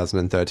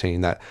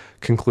 2013, that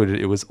concluded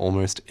it was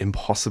almost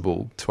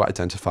impossible to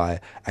identify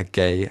a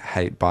gay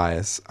hate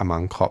bias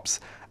among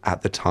cops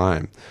at the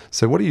time.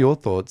 So what are your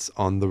thoughts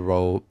on the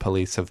role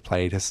police have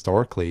played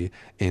historically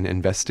in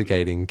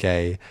investigating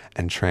gay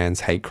and trans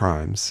hate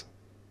crimes?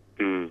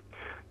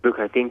 Look,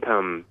 I think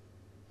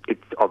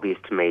it's obvious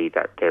to me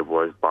that there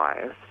was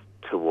bias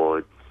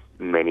towards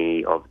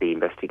many of the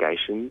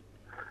investigations.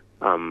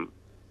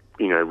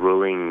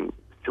 Ruling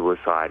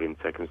suicide in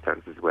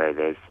circumstances where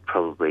there's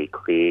probably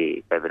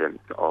clear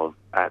evidence of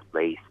at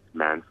least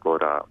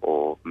manslaughter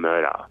or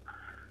murder,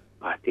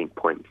 I think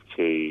points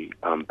to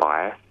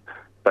bias.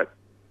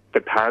 The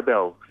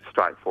Parabel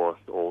Strikeforce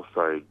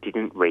also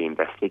didn't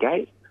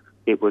reinvestigate.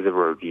 It was a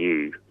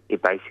review.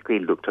 It basically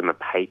looked on the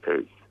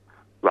papers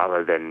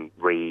rather than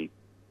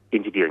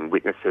re-interviewing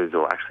witnesses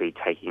or actually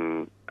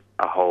taking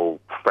a whole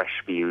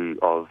fresh view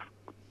of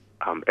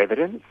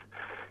evidence.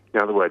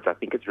 In other words, I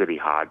think it's really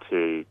hard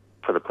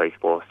for the police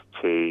force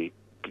to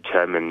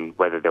determine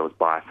whether there was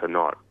bias or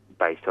not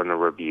based on a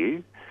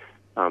review.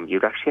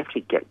 You'd actually have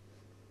to get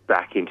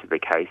back into the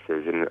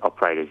cases and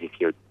operators, if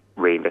you're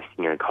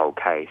reinvesting a cold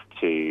case,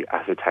 to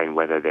ascertain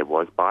whether there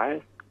was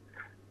bias.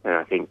 And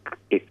I think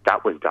if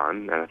that was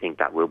done, and I think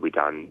that will be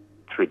done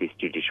through this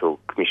Judicial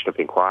Commission of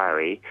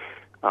Inquiry,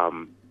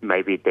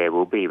 maybe there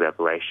will be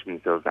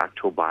revelations of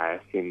actual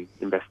bias in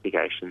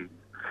investigations.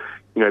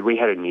 We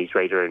had a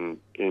newsreader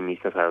in New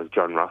South Wales,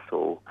 John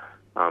Russell,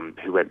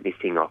 who went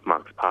missing off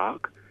Marks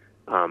Park.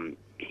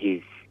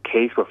 His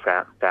keys were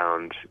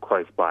found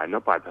close by,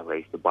 not by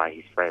police, but by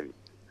his friends.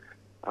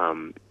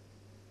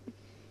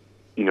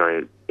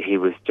 He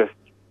was just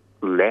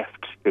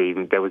left.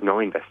 There was no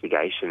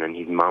investigation, and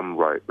his mum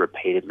wrote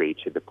repeatedly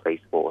to the police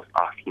force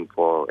asking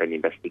for an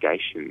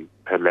investigation.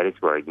 Her letters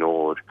were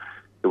ignored.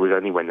 It was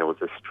only when there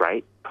was a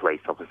straight police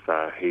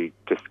officer who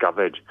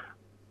discovered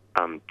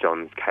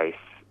John's case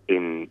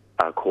in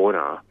a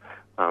corner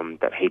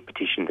that he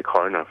petitioned the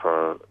coroner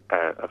for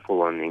a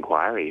full-on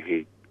inquiry,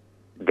 who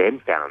then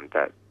found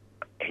that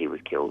he was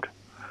killed.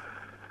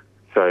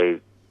 So,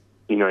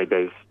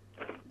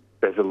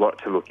 there's a lot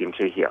to look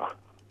into here.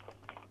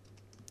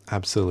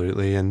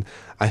 Absolutely. And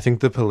I think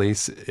the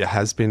police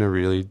has been a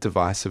really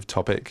divisive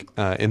topic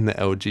in the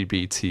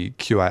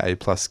LGBTQIA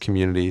plus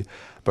community,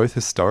 both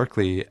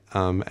historically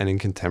and in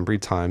contemporary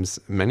times.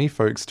 Many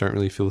folks don't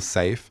really feel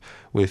safe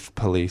with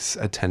police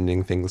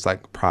attending things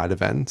like pride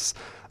events.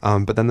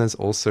 But then there's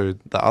also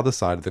the other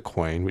side of the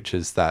coin, which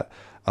is that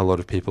a lot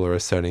of people are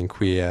asserting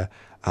queer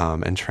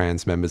and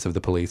trans members of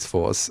the police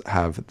force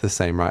have the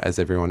same right as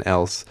everyone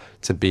else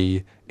to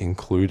be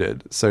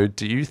included. So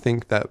do you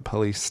think that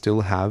police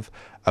still have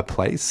a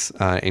place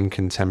in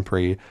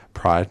contemporary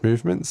pride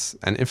movements?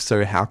 And if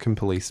so, how can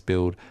police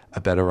build a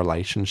better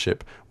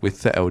relationship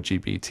with the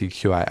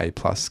LGBTQIA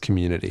plus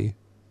community?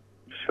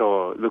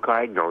 Sure. Look,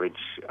 I acknowledge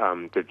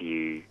the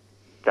view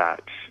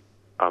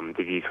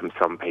from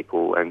some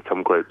people and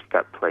some groups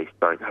that police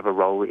don't have a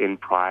role in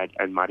Pride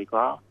and Mardi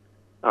Gras.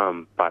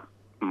 But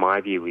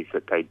my view is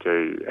that they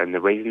do. And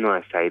the reason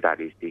I say that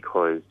is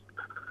because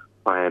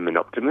I am an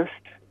optimist.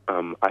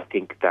 I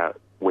think that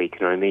we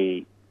can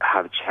only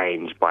have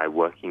changed by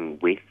working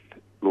with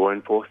law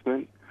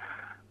enforcement.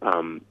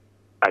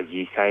 As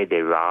you say,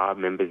 there are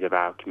members of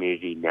our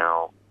community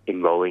now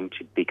enrolling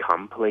to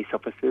become police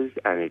officers,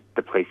 and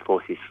the police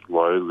force is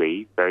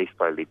slowly, very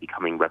slowly,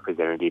 becoming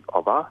representative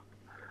of us.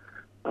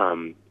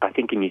 I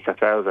think in New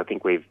South Wales,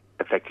 we've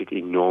effected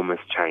enormous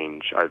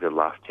change over the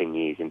last 10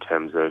 years in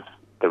terms of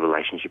the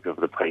relationship of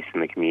the police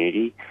and the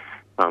community.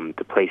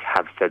 The police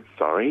have said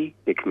sorry.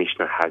 The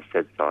Commissioner has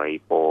said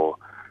sorry for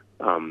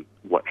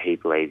what he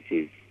believes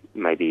is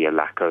maybe a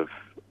lack of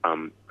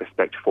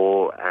respect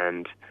for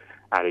and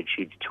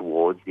attitudes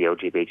towards the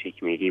LGBT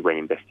community when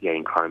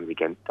investigating crimes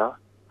against us.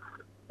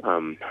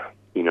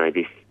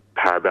 This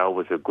Parabel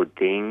was a good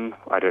thing.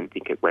 I don't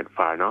think it went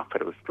far enough,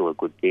 but it was still a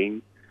good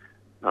thing.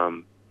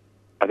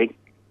 I think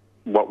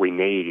what we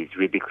need is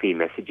really clear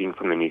messaging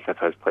from the New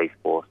South Wales Police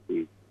Force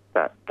is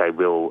that they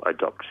will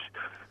adopt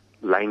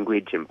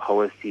language and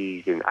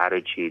policies and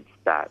attitudes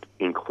that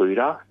include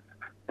us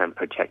and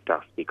protect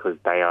us, because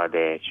they are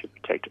there to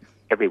protect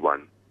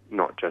everyone,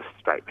 not just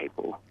straight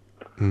people.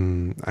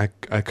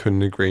 I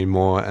couldn't agree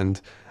more.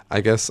 And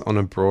I guess on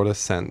a broader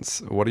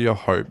sense, what are your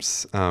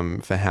hopes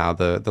for how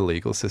the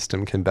legal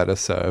system can better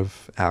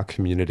serve our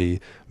community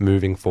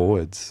moving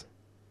forwards?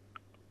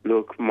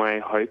 Look, my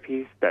hope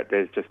is that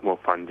there's just more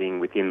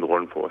funding within law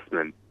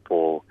enforcement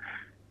for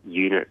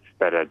units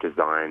that are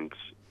designed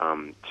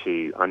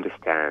to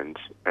understand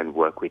and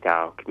work with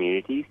our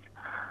communities.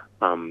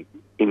 In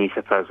New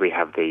South Wales, we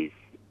have these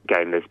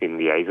gay and lesbian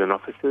liaison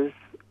officers.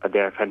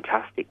 They're a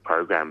fantastic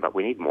program, but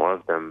we need more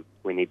of them.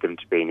 We need them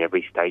to be in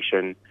every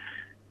station.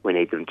 We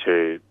need them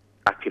to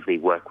actively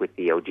work with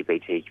the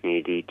LGBT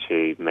community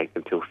to make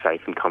them feel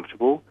safe and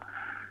comfortable.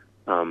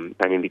 And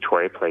in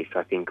Victoria Police,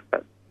 I think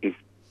that is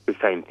the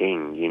same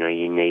thing.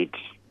 You need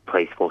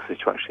police forces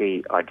to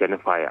actually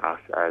identify us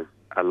as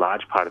a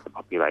large part of the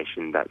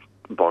population that's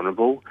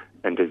vulnerable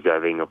and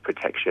deserving of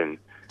protection.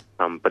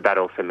 But that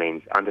also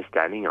means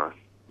understanding us,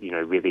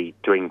 really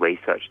doing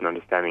research and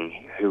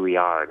understanding who we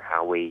are and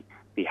how we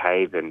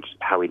behave and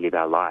how we live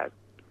our lives.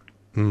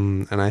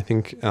 And I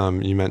think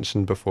you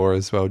mentioned before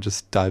as well,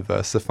 just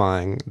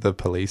diversifying the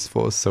police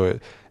force so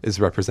it is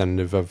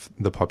representative of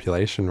the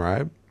population,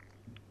 right?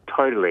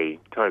 Totally.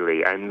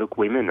 And look,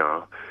 women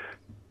are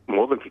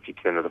more than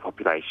 50% of the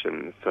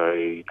population,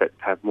 so let's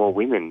have more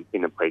women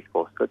in the police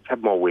force. Let's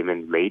have more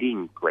women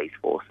leading police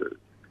forces.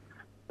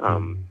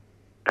 And,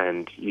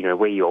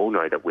 we all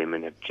know that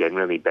women have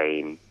generally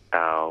been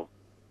our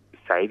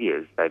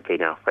saviours. They've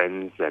been our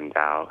friends and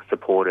our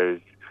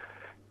supporters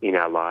in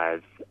our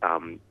lives.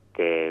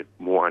 They're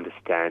more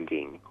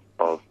understanding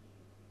of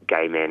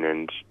gay men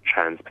and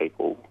trans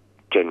people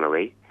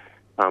generally.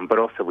 But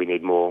also we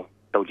need more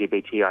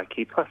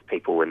LGBTIQ plus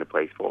people in the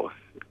police force,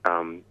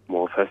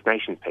 more First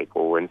Nations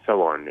people and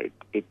so on.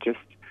 It just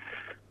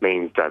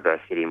means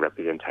diversity and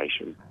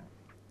representation.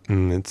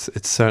 It's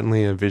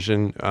certainly a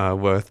vision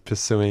worth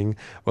pursuing.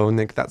 Well,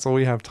 Nick, that's all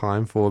we have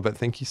time for, but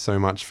thank you so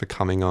much for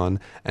coming on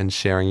and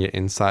sharing your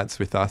insights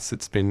with us.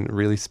 It's been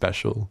really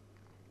special.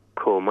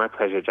 Cool. My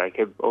pleasure,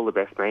 Jacob. All the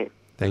best, mate.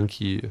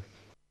 Thank you.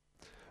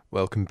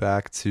 Welcome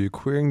back to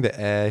Queering the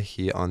Air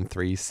here on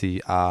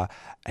 3CR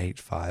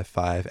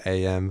 855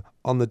 AM.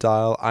 On the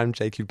dial, I'm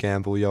Jacob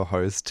Gamble, your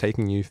host,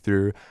 taking you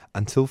through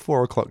until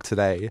 4 o'clock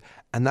today.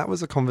 And that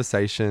was a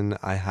conversation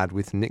I had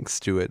with Nick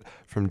Stewart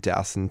from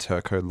Dowson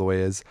Turco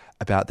Lawyers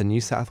about the New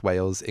South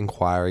Wales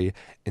inquiry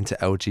into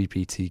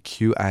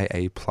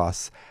LGBTQIA+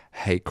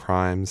 hate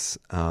crimes.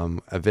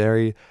 A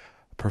very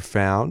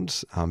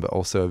profound, but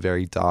also a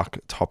very dark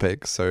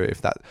topic. So if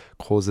that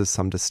causes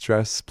some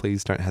distress,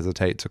 please don't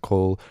hesitate to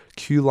call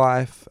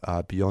Q-Life,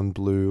 Beyond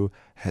Blue,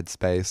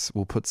 Headspace.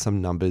 We'll put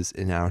some numbers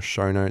in our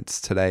show notes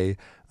today.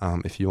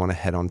 If you want to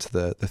head on to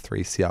the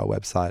 3CR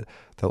website,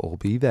 they'll all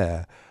be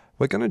there.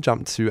 We're going to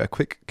jump to a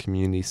quick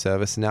community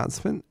service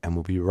announcement, and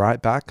we'll be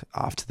right back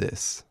after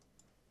this.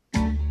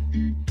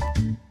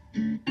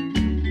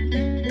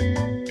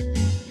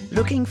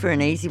 Looking for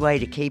an easy way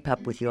to keep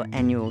up with your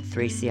annual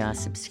 3CR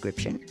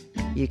subscription?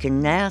 You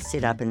can now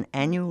set up an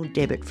annual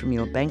debit from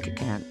your bank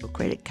account or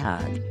credit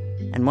card,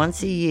 and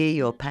once a year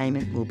your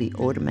payment will be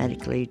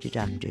automatically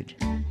deducted.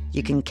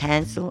 You can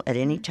cancel at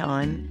any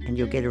time and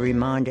you'll get a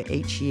reminder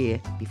each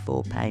year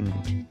before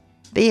payment.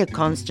 Be a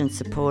constant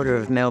supporter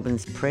of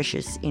Melbourne's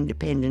precious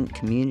independent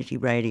community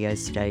radio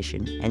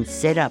station and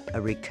set up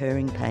a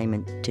recurring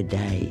payment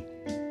today.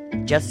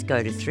 Just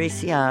go to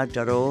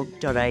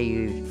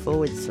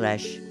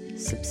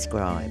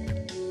 3cr.org.au/subscribe.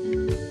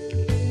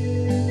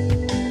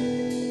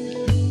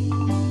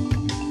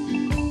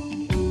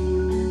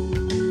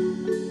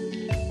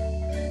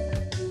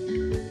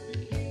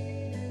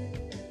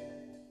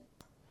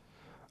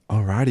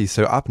 Alrighty,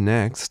 so up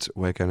next,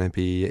 we're going to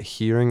be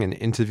hearing an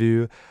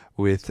interview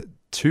with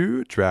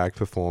two drag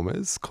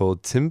performers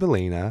called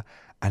Timberlina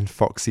and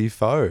Foxy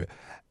Foe.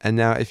 And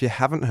now, if you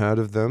haven't heard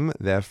of them,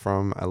 they're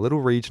from a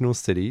little regional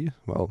city,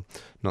 well,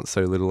 not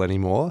so little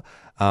anymore,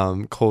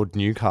 called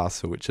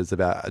Newcastle, which is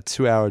about a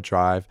 2-hour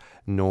drive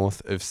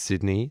north of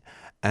Sydney.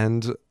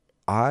 And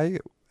I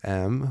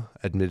am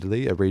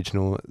admittedly a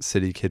regional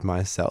city kid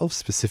myself,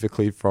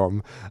 specifically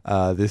from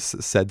this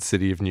said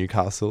city of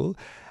Newcastle.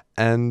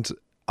 And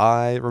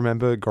I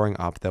remember growing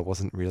up, there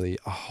wasn't really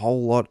a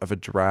whole lot of a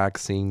drag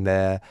scene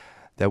there.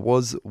 There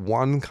was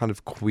one kind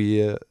of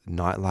queer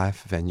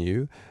nightlife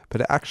venue,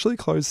 but it actually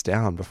closed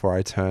down before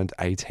I turned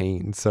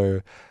 18.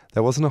 So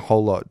there wasn't a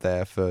whole lot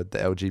there for the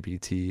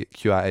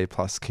LGBTQIA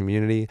plus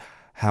community.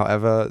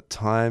 However,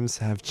 times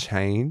have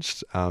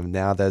changed.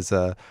 Now there's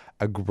a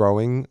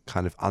growing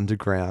kind of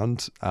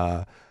underground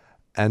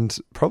and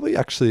probably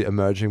actually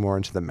emerging more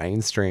into the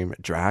mainstream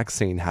drag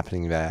scene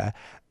happening there.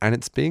 And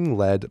it's being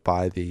led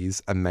by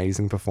these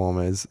amazing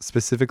performers,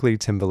 specifically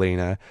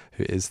Timberlina,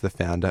 who is the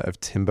founder of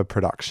Timber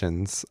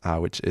Productions,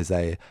 which is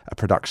a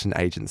production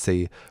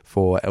agency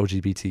for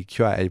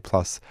LGBTQIA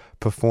plus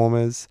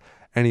performers.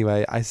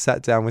 Anyway, I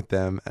sat down with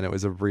them and it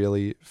was a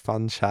really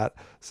fun chat.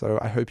 So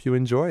I hope you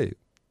enjoy.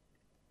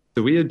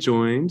 So we are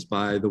joined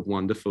by the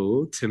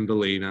wonderful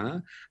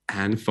Timberlina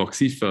and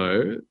Foxy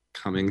Foe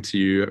coming to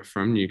you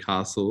from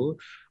Newcastle.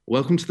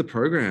 Welcome to the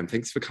program.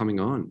 Thanks for coming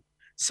on.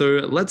 So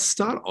let's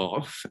start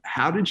off.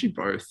 How did you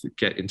both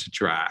get into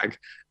drag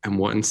and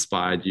what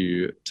inspired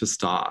you to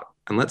start?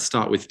 And let's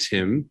start with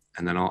Tim,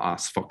 and then I'll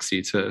ask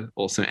Foxy to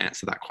also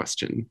answer that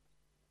question.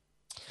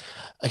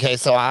 Okay,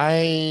 so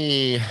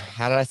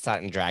how did I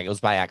start in drag? It was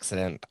by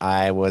accident.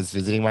 I was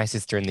visiting my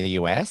sister in the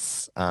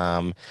US,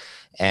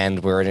 and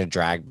we were in a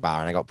drag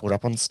bar and I got pulled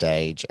up on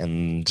stage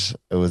and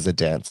it was a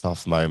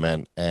dance-off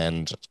moment.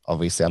 And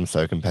obviously I'm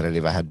so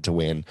competitive, I had to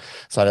win.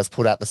 So I just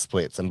pulled out the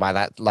splits. And by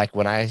that, like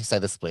when I say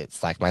the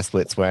splits, like my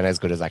splits weren't as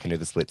good as I can do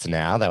the splits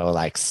now. They were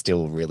like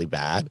still really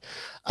bad.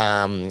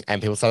 And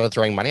people started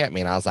throwing money at me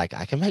and I was like,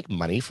 I can make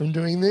money from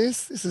doing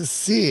this? This is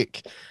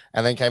sick.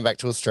 And then came back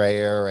to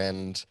Australia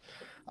and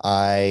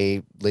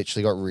I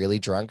literally got really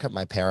drunk at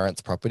my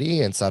parents'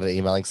 property and started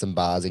emailing some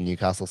bars in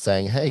Newcastle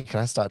saying, hey, can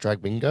I start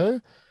drag bingo?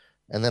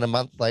 And then a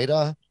month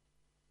later,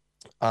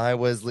 I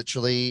was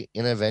literally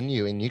in a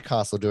venue in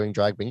Newcastle doing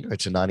drag bingo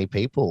to 90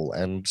 people.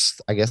 And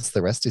I guess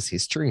the rest is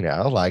history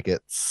now. Like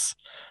it's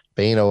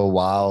been a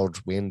wild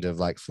wind of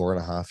like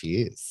 4.5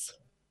 years.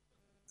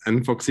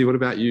 And Foxy, what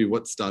about you?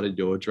 What started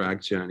your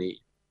drag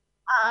journey?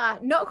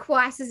 Not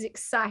quite as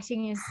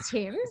exciting as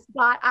Tim's,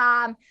 but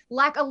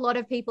like a lot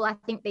of people, I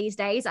think these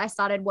days, I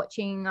started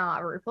watching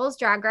RuPaul's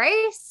Drag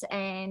Race,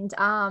 and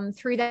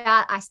through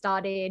that, I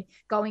started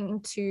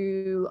going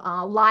to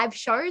live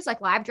shows,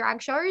 like live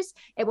drag shows.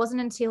 It wasn't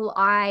until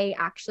I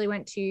actually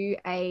went to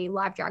a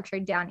live drag show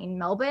down in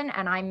Melbourne,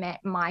 and I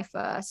met my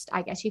first,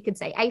 I guess you could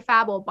say,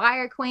 AFAB or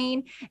Bio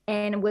Queen,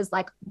 and was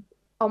like,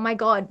 oh my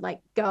God, like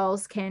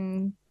girls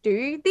can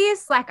do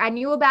this. Like I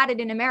knew about it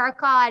in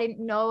America. I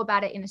didn't know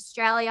about it in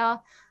Australia.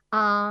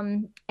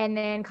 And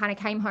then kind of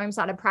came home,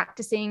 started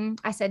practicing.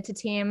 I said to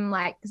Tim,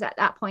 like, because at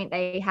that point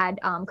they had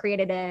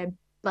created a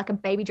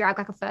baby drag,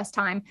 like a first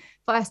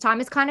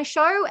timers kind of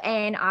show.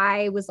 And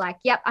I was like,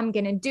 yep, I'm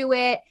going to do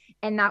it.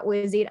 And that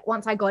was it.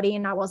 Once I got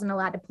in, I wasn't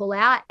allowed to pull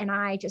out. And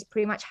I just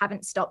pretty much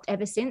haven't stopped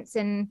ever since.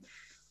 And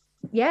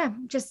yeah,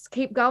 just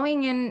keep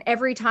going. And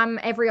every time,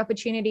 every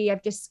opportunity,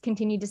 I've just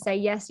continued to say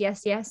yes,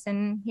 yes, yes.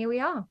 And here we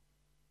are.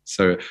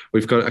 So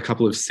we've got a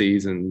couple of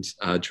seasoned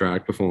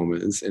drag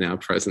performers in our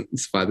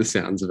presence by the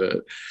sounds of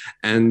it.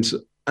 And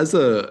as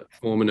a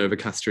former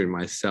Novocastrian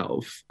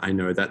myself, I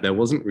know that there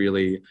wasn't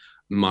really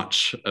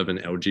much of an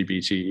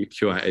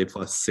LGBTQIA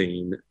plus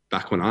scene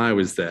back when I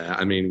was there.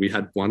 I mean, we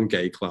had one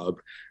gay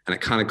club and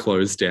it kind of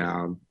closed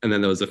down. And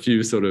then there was a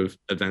few sort of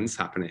events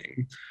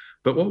happening.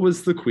 But what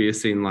was the queer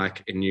scene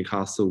like in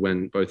Newcastle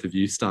when both of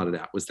you started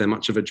out? Was there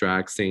much of a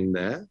drag scene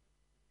there?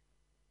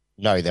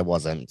 No, there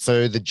wasn't.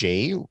 So the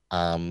G,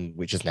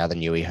 which is now the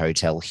Newey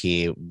Hotel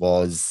here,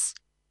 was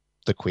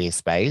the queer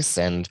space.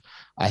 And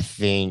I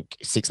think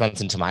 6 months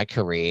into my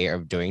career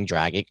of doing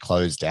drag, it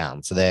closed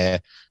down. So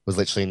there was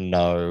literally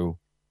no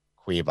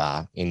queer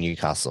bar in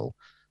Newcastle.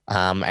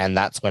 And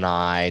that's when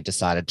I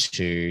decided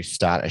to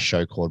start a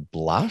show called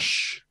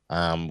Blush,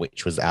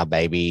 which was our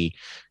baby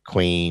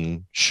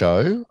queen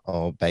show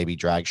or baby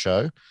drag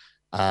show.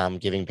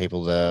 Giving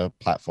people the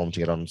platform to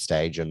get on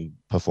stage and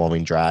perform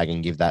in drag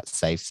and give that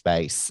safe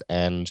space.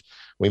 And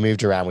we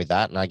moved around with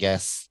that. And I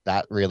guess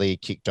that really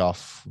kicked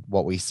off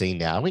what we see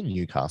now in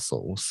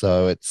Newcastle.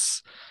 So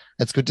it's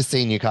good to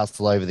see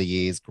Newcastle over the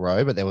years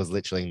grow, but there was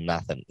literally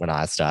nothing when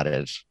I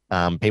started.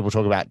 People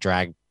talk about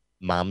drag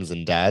mums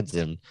and dads,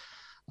 and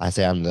I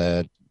say I'm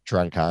the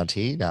drunk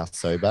auntie, now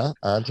sober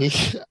auntie.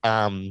 So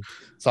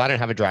I don't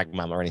have a drag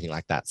mum or anything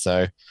like that.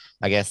 So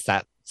I guess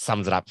that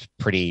sums it up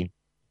pretty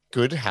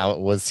good how it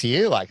was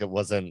here. Like there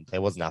was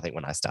nothing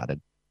when I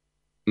started.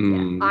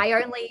 Yeah, I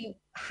only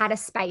had a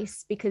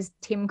space because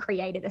Tim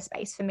created a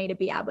space for me to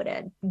be able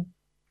to,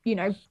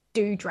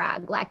 do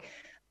drag. Like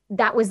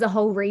that was the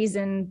whole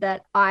reason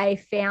that I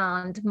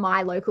found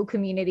my local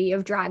community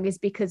of drag, is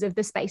because of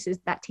the spaces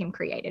that Tim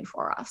created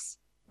for us.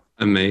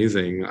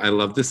 Amazing. I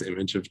love this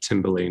image of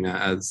Timberlina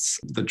as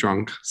the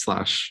drunk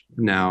 /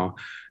 now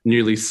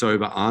newly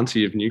sober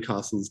auntie of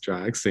Newcastle's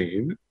drag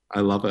scene. I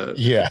love it.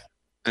 Yeah.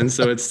 And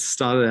so it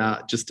started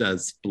out just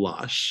as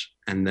Blush.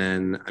 And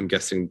then I'm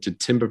guessing, did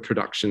Timber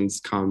Productions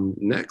come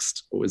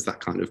next, or was that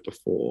kind of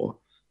before?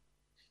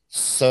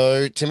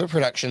 So Timber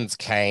Productions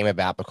came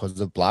about because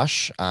of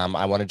Blush.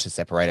 I wanted to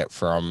separate it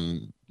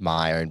from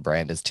my own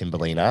brand as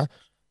Timberlina.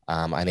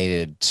 I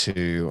needed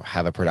to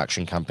have a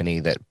production company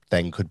that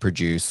then could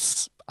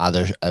produce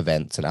other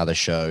events and other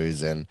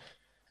shows and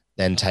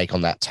then take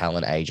on that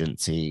talent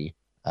agency,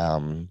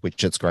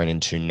 which it's grown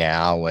into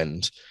now,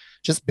 and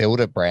just build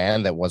a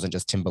brand that wasn't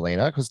just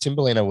Timberlina, because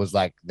Timberlina was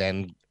like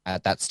then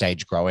at that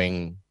stage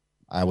growing.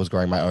 I was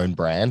growing my own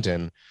brand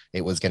and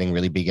it was getting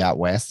really big out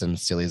west and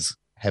still is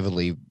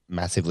heavily,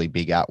 massively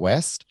big out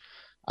west.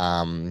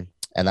 And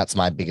that's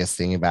my biggest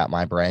thing about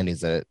my brand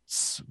is that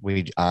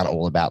we aren't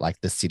all about like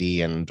the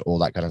city and all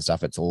that kind of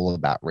stuff. It's all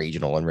about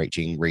regional and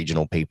reaching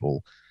regional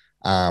people.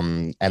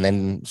 And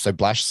then so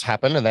Blush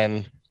happened, and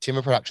then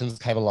Timber Productions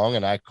came along,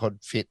 and I could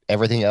fit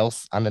everything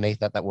else underneath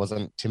that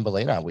wasn't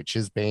Timberlina, which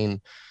has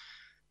been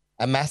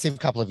a massive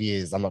couple of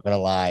years. I'm not going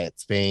to lie.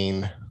 It's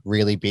been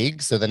really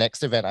big. So the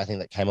next event I think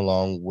that came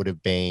along would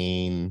have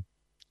been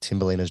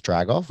Timberlina's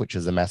Drag Off, which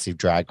is a massive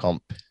drag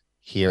comp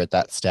here at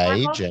that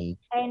stage.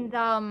 And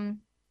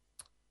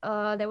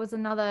there was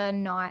another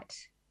night.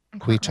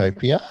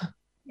 Queertopia?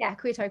 Yeah,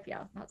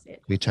 Queertopia. That's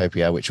it.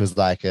 Queertopia, which was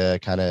like a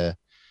kind of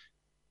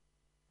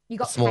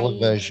smaller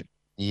version.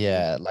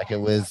 Yeah, like it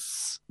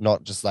was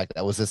not just like that.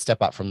 It was a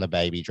step up from the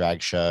baby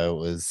drag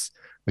show.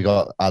 We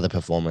got other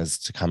performers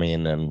to come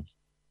in, and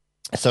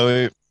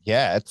so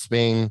yeah, it's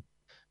been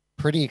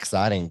pretty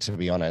exciting, to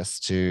be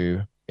honest,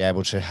 to be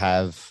able to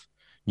have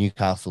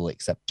Newcastle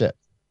accept it,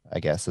 I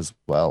guess, as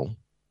well.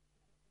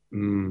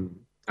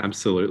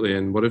 Absolutely.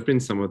 And what have been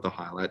some of the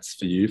highlights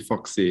for you,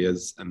 Foxy,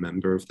 as a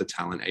member of the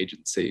talent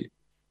agency?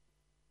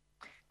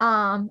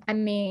 I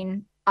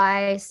mean,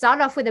 I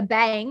started off with a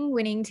bang,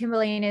 winning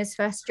Timberlina's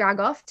first drag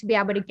off to be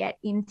able to get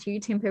into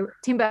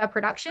Timber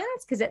Productions,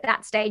 because at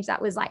that stage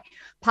that was like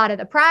part of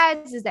the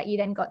prize, is that you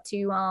then got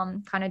to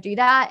kind of do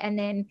that. And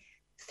then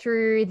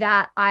through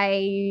that,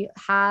 I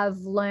have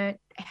learned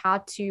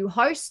how to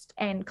host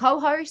and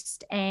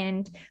co-host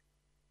and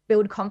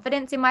build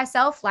confidence in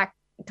myself. Like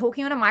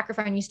talking on a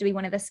microphone used to be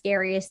one of the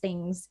scariest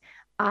things.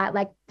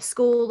 Like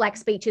school, like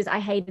speeches, I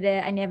hated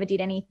it. I never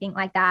did anything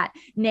like that.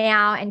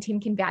 Now, and Tim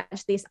can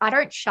vouch this, I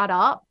don't shut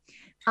up.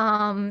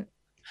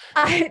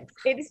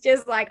 It's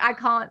just like, I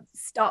can't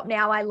stop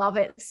now. I love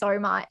it so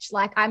much.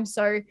 Like I'm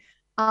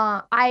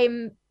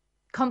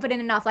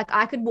confident enough. Like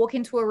I could walk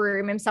into a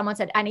room and someone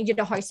said, I need you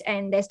to host,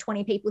 and there's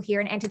 20 people here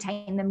and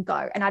entertain them,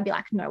 go. And I'd be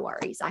like, no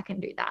worries, I can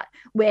do that.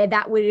 Where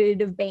that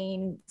would have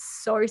been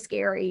so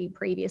scary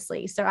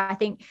previously. So I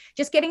think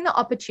just getting the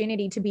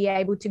opportunity to be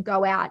able to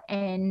go out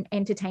and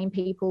entertain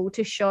people,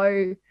 to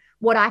show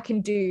what I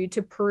can do,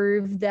 to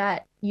prove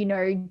that, you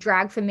know,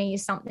 drag for me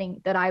is something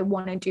that I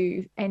want to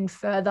do and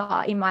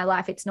further in my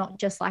life. It's not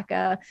just like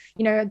a,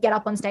 you know, get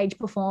up on stage,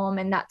 perform,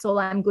 and that's all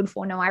I'm good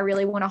for. No, I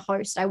really want to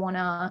host. I want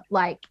to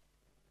like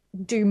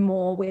do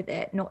more with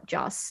it, not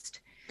just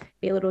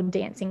be a little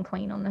dancing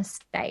queen on the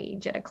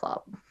stage at a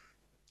club.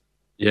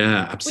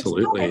 Yeah,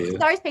 absolutely. For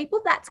those people,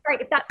 that's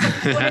great if that's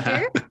what you want to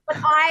do. But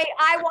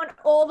I want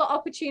all the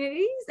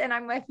opportunities, and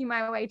I'm working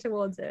my way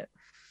towards it.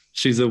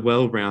 She's a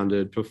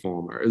well-rounded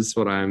performer, is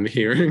what I'm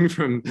hearing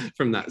from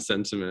that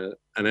sentiment.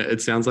 And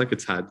it sounds like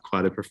it's had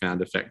quite a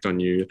profound effect on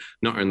you,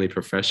 not only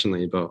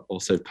professionally, but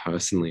also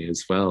personally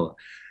as well.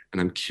 And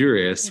I'm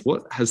curious,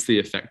 what has the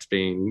effect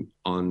been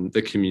on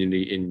the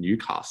community in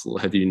Newcastle?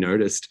 Have you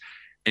noticed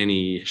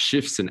any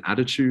shifts in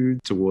attitude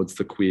towards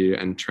the queer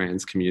and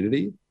trans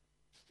community?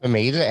 For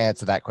me to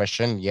answer that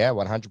question, yeah,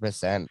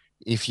 100%.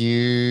 If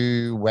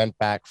you went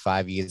back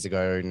 5 years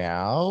ago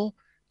now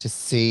to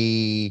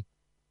see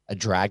a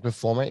drag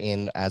performer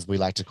in, as we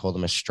like to call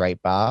them, a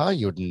straight bar,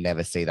 you would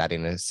never see that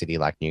in a city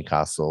like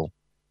Newcastle.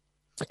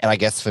 And I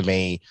guess for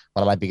me,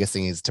 one of my biggest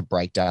things is to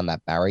break down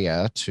that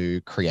barrier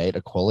to create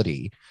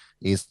equality,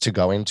 is to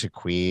go into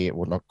queer,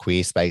 well, not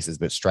queer spaces,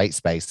 but straight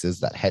spaces,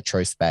 that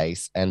hetero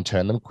space, and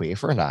turn them queer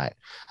for a night.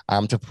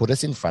 To put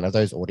us in front of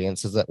those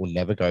audiences that will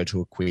never go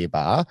to a queer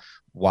bar.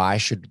 Why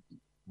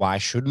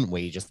shouldn't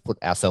we just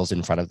put ourselves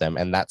in front of them?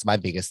 And that's my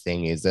biggest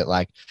thing, is that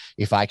like,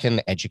 if I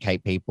can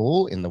educate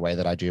people in the way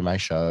that I do my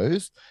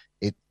shows,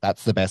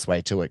 that's the best way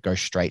to it. Go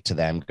straight to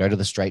them,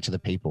 straight to the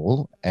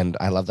people. And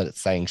I love that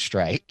it's saying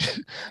straight,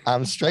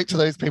 straight to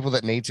those people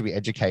that need to be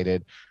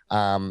educated,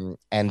 and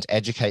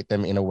educate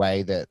them in a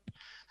way that,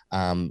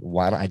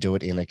 one, I do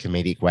it in a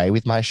comedic way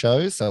with my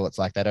shows. So it's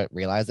like, they don't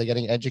realize they're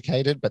getting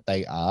educated, but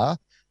they are.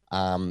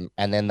 And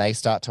then they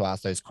start to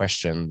ask those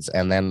questions.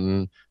 And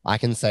then I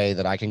can say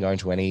that I can go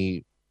into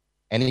any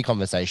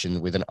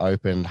conversation with an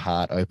open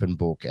heart, open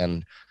book,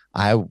 and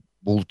I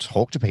will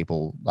talk to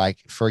people. Like,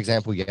 for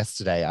example,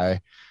 yesterday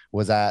I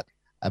was at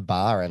a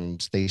bar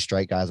and these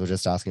straight guys were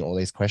just asking all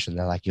these questions.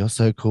 They're like, you're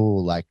so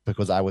cool, like,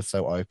 because I was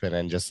so open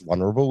and just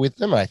vulnerable with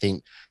them. And I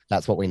think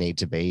that's what we need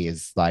to be,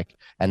 is like,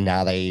 and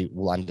now they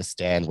will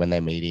understand when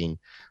they're meeting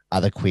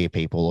other queer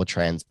people or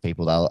trans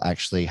people, they'll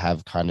actually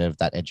have kind of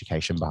that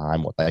education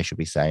behind what they should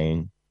be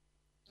saying.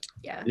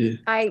 Yeah.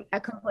 I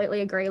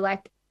completely agree.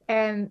 Like,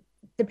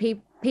 the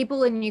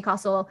people in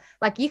Newcastle,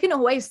 like you can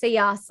always see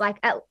us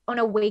like on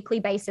a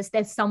weekly basis,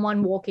 there's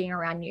someone walking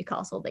around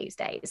Newcastle these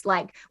days,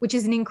 like, which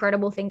is an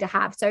incredible thing to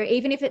have. So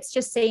even if it's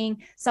just seeing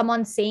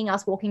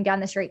us walking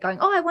down the street going,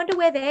 oh, I wonder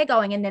where they're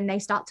going, and then they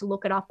start to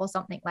look it up or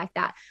something like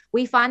that,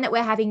 we find that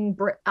we're having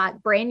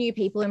brand new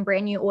people and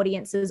brand new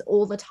audiences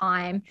all the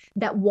time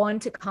that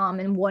want to come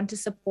and want to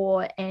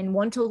support and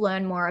want to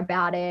learn more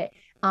about it.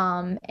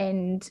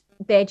 And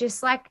they're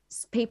just like,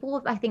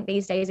 people I think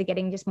these days are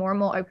getting just more and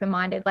more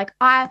open-minded. Like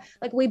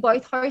we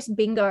both host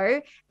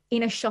bingo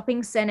in a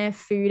shopping center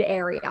food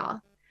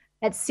area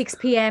at 6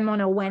 p.m. on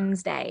a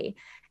Wednesday,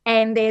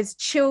 and there's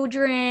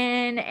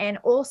children and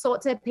all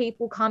sorts of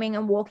people coming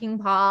and walking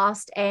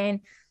past,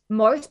 and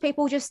most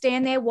people just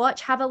stand there,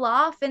 watch, have a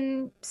laugh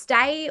and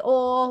stay,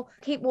 or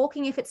keep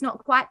walking if it's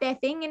not quite their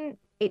thing. And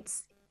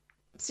it's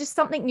just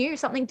something new,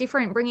 something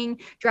different, bringing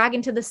drag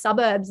into the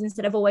suburbs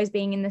instead of always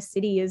being in the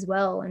city as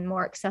well, and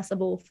more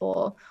accessible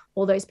for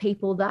all those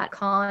people that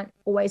can't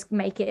always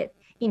make it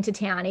into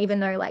town, even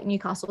though like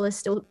Newcastle is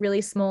still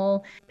really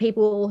small.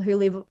 People who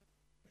live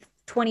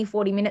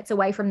 20-40 minutes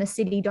away from the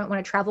city don't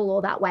want to travel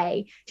all that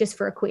way just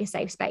for a queer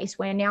safe space,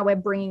 where now we're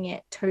bringing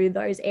it to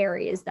those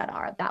areas that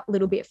are that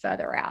little bit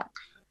further out.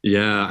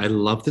 Yeah, I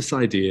love this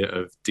idea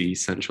of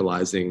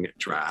decentralizing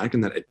drag,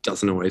 and that it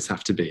doesn't always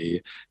have to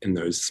be in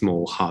those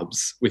small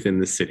hubs within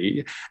the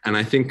city. And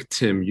I think,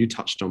 Tim, you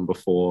touched on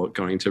before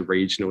going to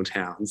regional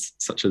towns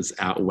such as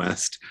out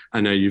west.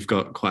 I know you've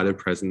got quite a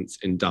presence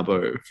in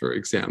Dubbo, for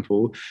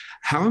example.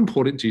 How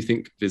important do you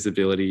think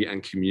visibility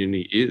and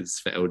community is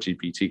for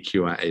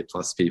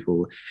LGBTQIA+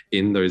 people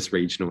in those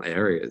regional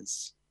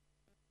areas?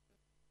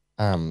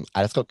 I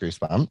just got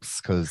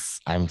goosebumps because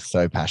I'm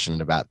so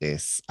passionate about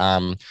this.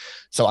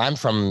 So I'm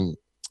from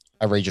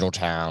a regional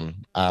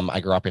town.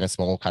 I grew up in a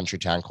small country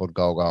town called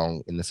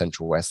Golgong in the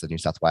central west of New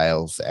South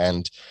Wales.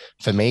 And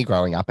for me,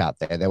 growing up out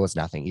there, there was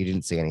nothing. You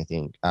didn't see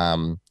anything.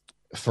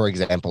 For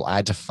example, I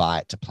had to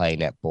fight to play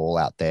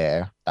netball out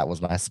there. That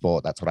was my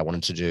sport. That's what I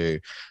wanted to do.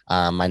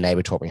 My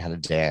neighbor taught me how to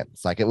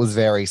dance. Like, it was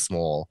very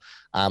small.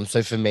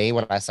 So for me,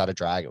 when I started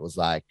drag, it was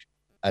like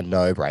a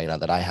no-brainer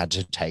that I had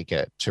to take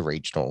it to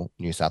regional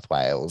New South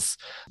Wales.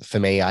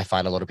 For me, I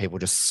find a lot of people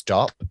just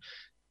stop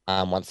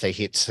once they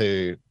hit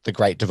to the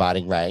Great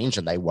Dividing Range,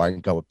 and they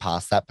won't go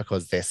past that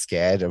because they're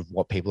scared of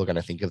what people are going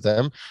to think of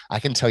them. I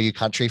can tell you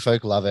country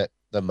folk love it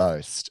the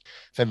most.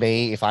 For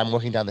me, if I'm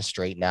walking down the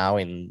street now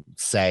in,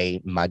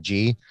 say,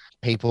 Mudgee,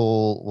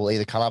 people will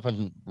either come up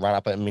and run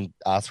up and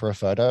ask for a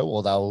photo,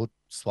 or they'll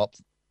swap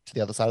to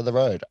the other side of the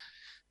road.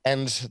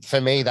 And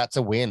for me, that's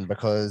a win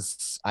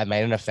because I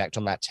made an effect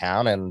on that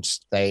town, and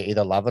they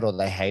either love it or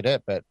they hate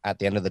it. But at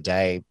the end of the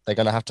day, they're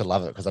going to have to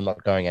love it because I'm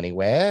not going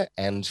anywhere.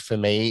 And for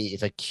me,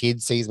 if a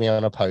kid sees me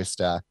on a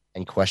poster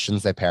and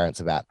questions their parents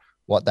about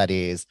what that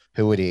is,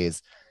 who it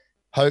is,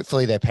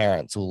 hopefully their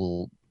parents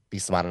will be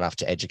smart enough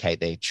to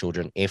educate their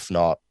children. If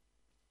not,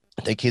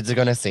 their kids are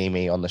going to see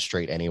me on the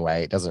street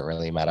anyway. It doesn't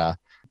really matter.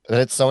 But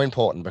it's so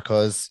important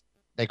because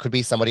there could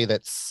be somebody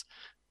that's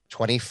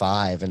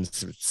 25 and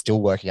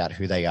still working out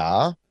who they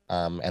are,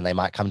 and they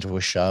might come to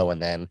a show and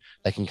then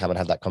they can come and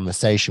have that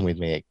conversation with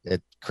me.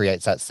 It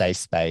creates that safe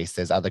space.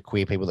 There's other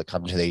queer people that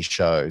come to these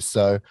shows.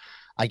 So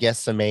I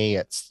guess for me,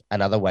 it's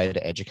another way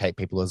to educate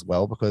people as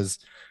well, because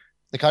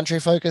the country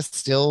folk is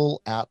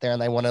still out there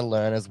and they want to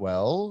learn as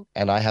well.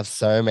 And I have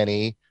so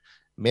many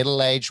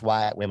middle-aged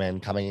white women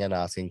coming and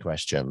asking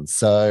questions.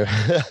 So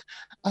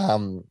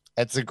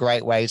it's a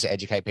great way to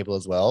educate people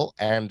as well.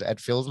 And it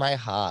fills my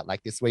heart.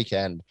 Like this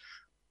weekend,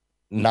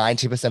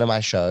 90% of my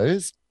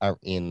shows are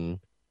in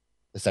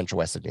the central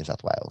west of New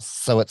South Wales.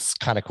 So it's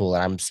kind of cool.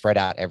 And I'm spread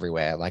out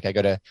everywhere. Like I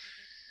go to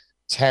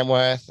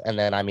Tamworth, and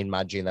then I'm in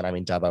Mudgee, and then I'm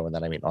in Dubbo, and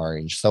then I'm in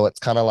Orange. So it's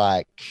kind of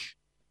like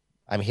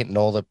I'm hitting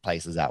all the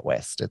places out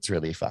west. It's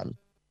really fun.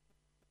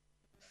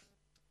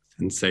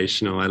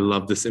 Sensational. I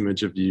love this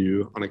image of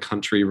you on a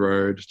country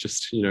road,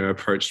 just,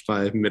 approached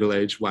by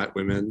middle-aged white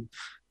women.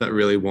 That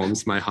really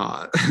warms my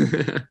heart.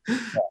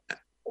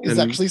 It's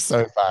actually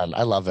so fun.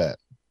 I love it.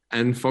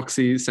 And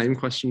Foxy, same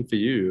question for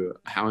you.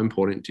 How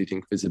important do you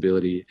think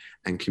visibility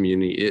and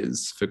community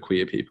is for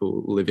queer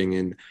people living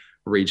in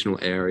regional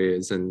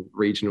areas and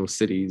regional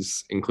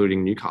cities,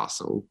 including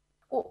Newcastle?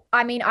 Well,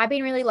 I mean, I've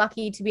been really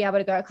lucky to be able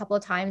to go a couple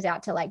of times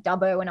out to like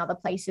Dubbo and other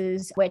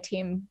places where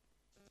Tim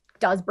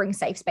does bring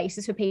safe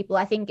spaces for people.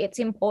 I think it's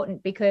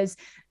important because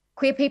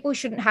queer people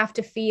shouldn't have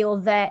to feel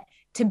that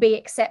to be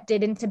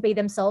accepted and to be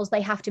themselves,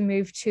 they have to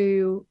move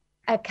to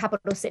a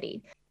capital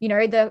city.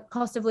 The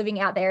cost of living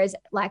out there is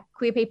like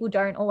queer people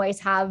don't always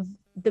have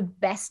the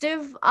best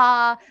of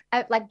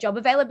like job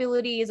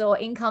availabilities or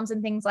incomes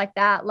and things like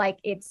that. Like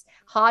it's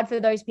hard for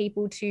those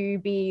people to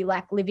be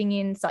like living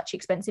in such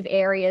expensive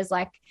areas,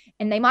 like,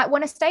 and they might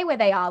want to stay where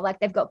they are. Like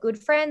they've got good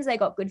friends, they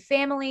got good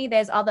family.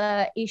 There's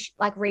other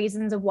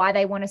reasons of why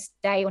they want to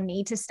stay or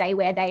need to stay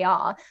where they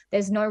are.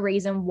 There's no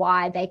reason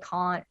why they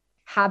can't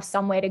have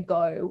somewhere to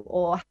go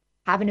or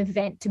have an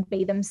event to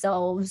be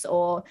themselves.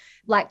 Or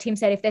like Tim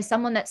said, if there's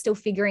someone that's still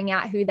figuring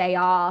out who they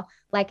are,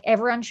 like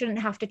everyone shouldn't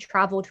have to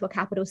travel to a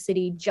capital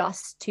city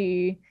just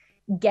to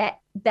get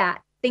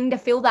that thing, to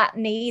fill that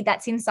need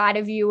that's inside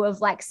of you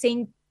of like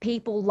seeing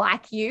people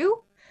like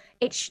you.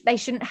 They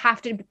shouldn't have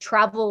to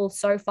travel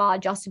so far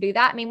just to do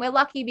that. I mean, we're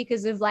lucky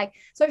because of like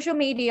social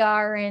media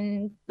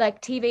and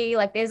like TV,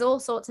 like there's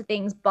all sorts of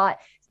things, but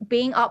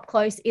being up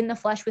close in the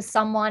flesh with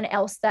someone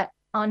else that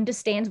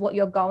understands what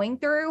you're going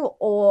through,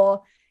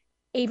 or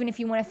even if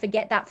you want to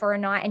forget that for a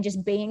night and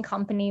just be in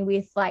company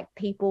with like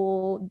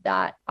people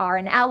that are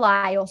an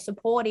ally or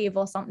supportive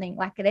or something,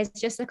 like there's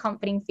just a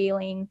comforting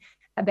feeling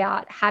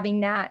about having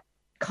that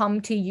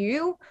come to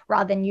you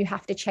rather than you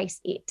have to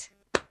chase it.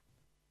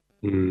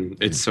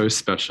 It's so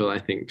special, I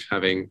think,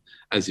 having,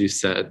 as you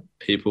said,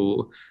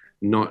 people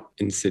not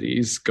in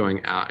cities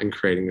going out and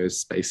creating those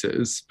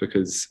spaces,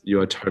 because you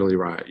are totally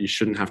right. You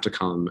shouldn't have to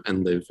come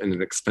and live in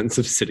an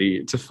expensive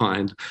city to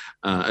find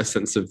a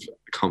sense of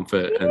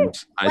comfort and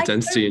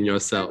identity in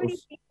yourself.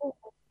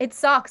 It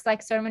sucks.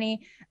 Like so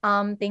many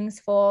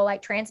things for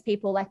like trans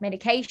people, like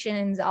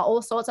medications,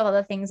 all sorts of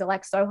other things are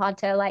like so hard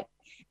to like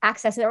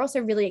access. They're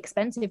also really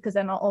expensive because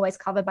they're not always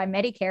covered by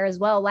Medicare as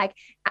well. Like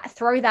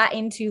throw that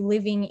into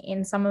living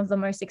in some of the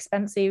most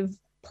expensive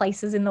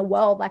places in the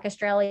world, like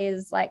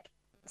Australia's like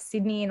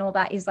Sydney and all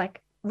that is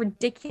like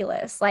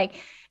ridiculous.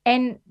 Like,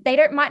 and they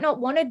might not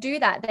want to do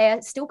that.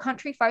 They're still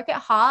country folk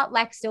at heart,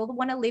 like still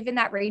want to live in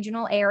that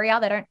regional area.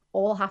 They don't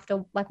all have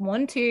to like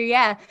want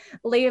to,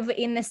 live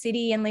in the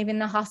city and live in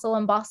the hustle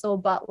and bustle,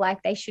 but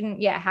like they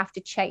shouldn't, have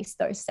to chase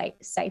those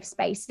safe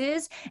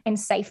spaces and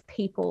safe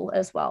people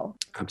as well.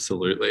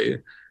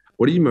 Absolutely.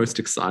 What are you most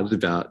excited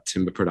about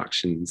Timber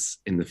Productions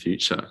in the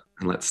future?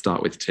 And let's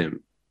start with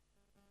Tim.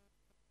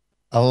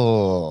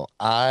 Oh,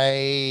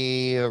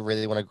 I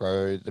really want to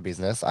grow the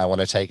business. I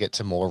want to take it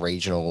to more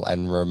regional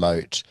and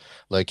remote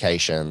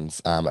locations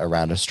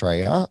around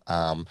Australia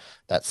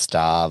that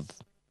starve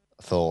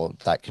for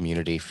that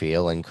community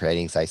feel, and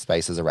creating safe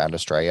spaces around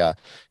Australia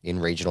in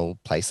regional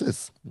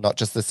places, not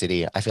just the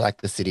city. I feel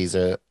like the cities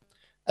are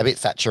a bit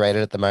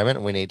saturated at the moment,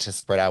 and we need to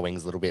spread our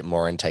wings a little bit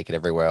more and take it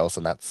everywhere else.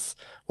 And that's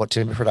what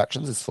Timber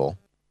Productions is for.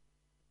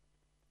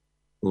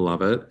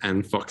 Love it.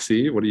 And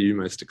Foxy, what are you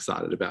most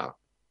excited about?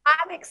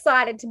 I'm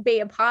excited to be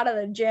a part of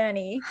the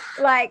journey.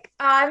 Like,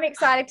 I'm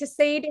excited to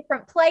see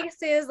different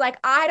places. Like,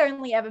 I'd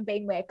only ever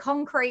been where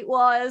concrete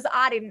was.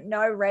 I didn't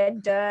know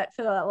red dirt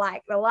for the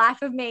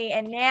life of me.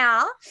 And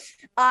now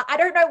I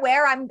don't know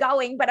where I'm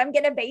going, but I'm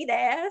going to be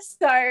there.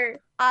 So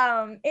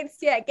it's,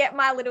 get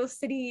my little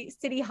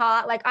city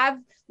heart. Like, I've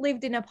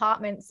lived in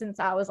apartments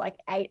since I was like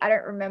 8. I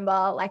don't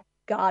remember like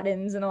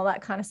gardens and all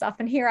that kind of stuff.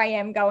 And here I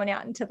am going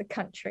out into the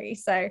country.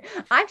 So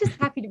I'm just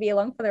happy to be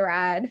along for the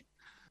ride.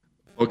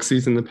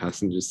 Foxy's in the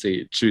passenger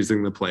seat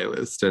choosing the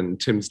playlist and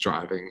Tim's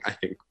driving. I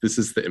think this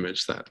is the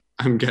image that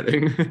I'm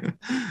getting.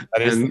 That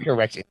is the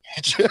correct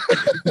image.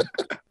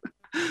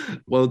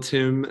 Well,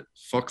 Tim,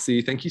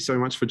 Foxy, thank you so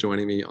much for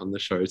joining me on the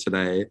show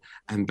today,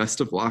 and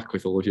best of luck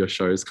with all of your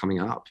shows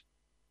coming up.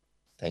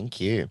 Thank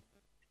you.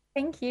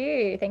 Thank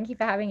you. Thank you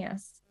for having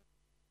us.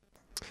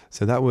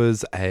 So that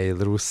was a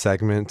little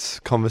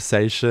segment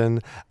conversation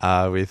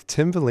with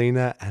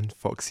Timberlina and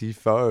Foxy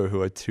Foe,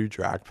 who are 2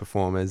 drag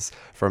performers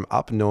from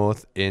up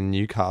north in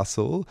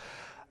Newcastle.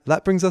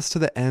 That brings us to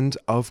the end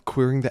of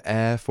Queering the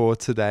Air for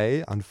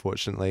today,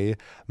 unfortunately.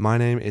 My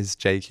name is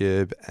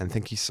Jacob, and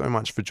thank you so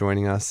much for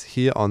joining us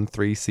here on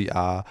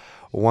 3CR.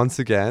 Once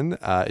again,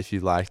 if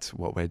you liked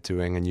what we're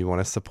doing and you want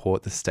to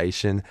support the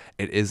station,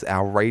 it is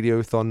our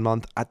Radiothon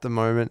month at the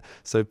moment.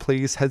 So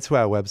please head to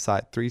our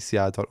website,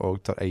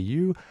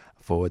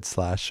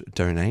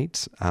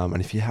 3cr.org.au/donate.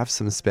 And if you have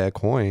some spare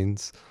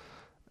coins,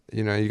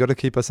 you got to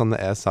keep us on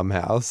the air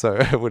somehow. So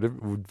I would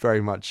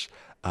very much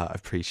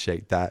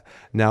appreciate that.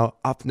 Now,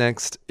 up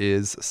next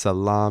is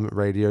Salam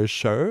Radio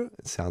Show.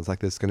 It sounds like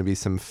there's going to be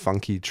some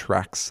funky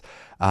tracks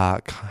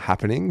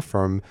happening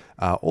from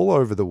all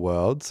over the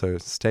world, so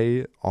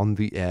stay on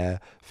the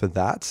air for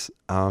that.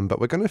 But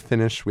we're going to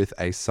finish with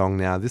a song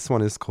now. This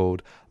one is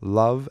called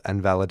Love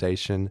and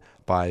Validation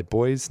by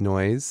Boys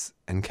Noise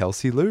and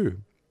Kelsey Lou.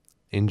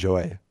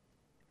 Enjoy.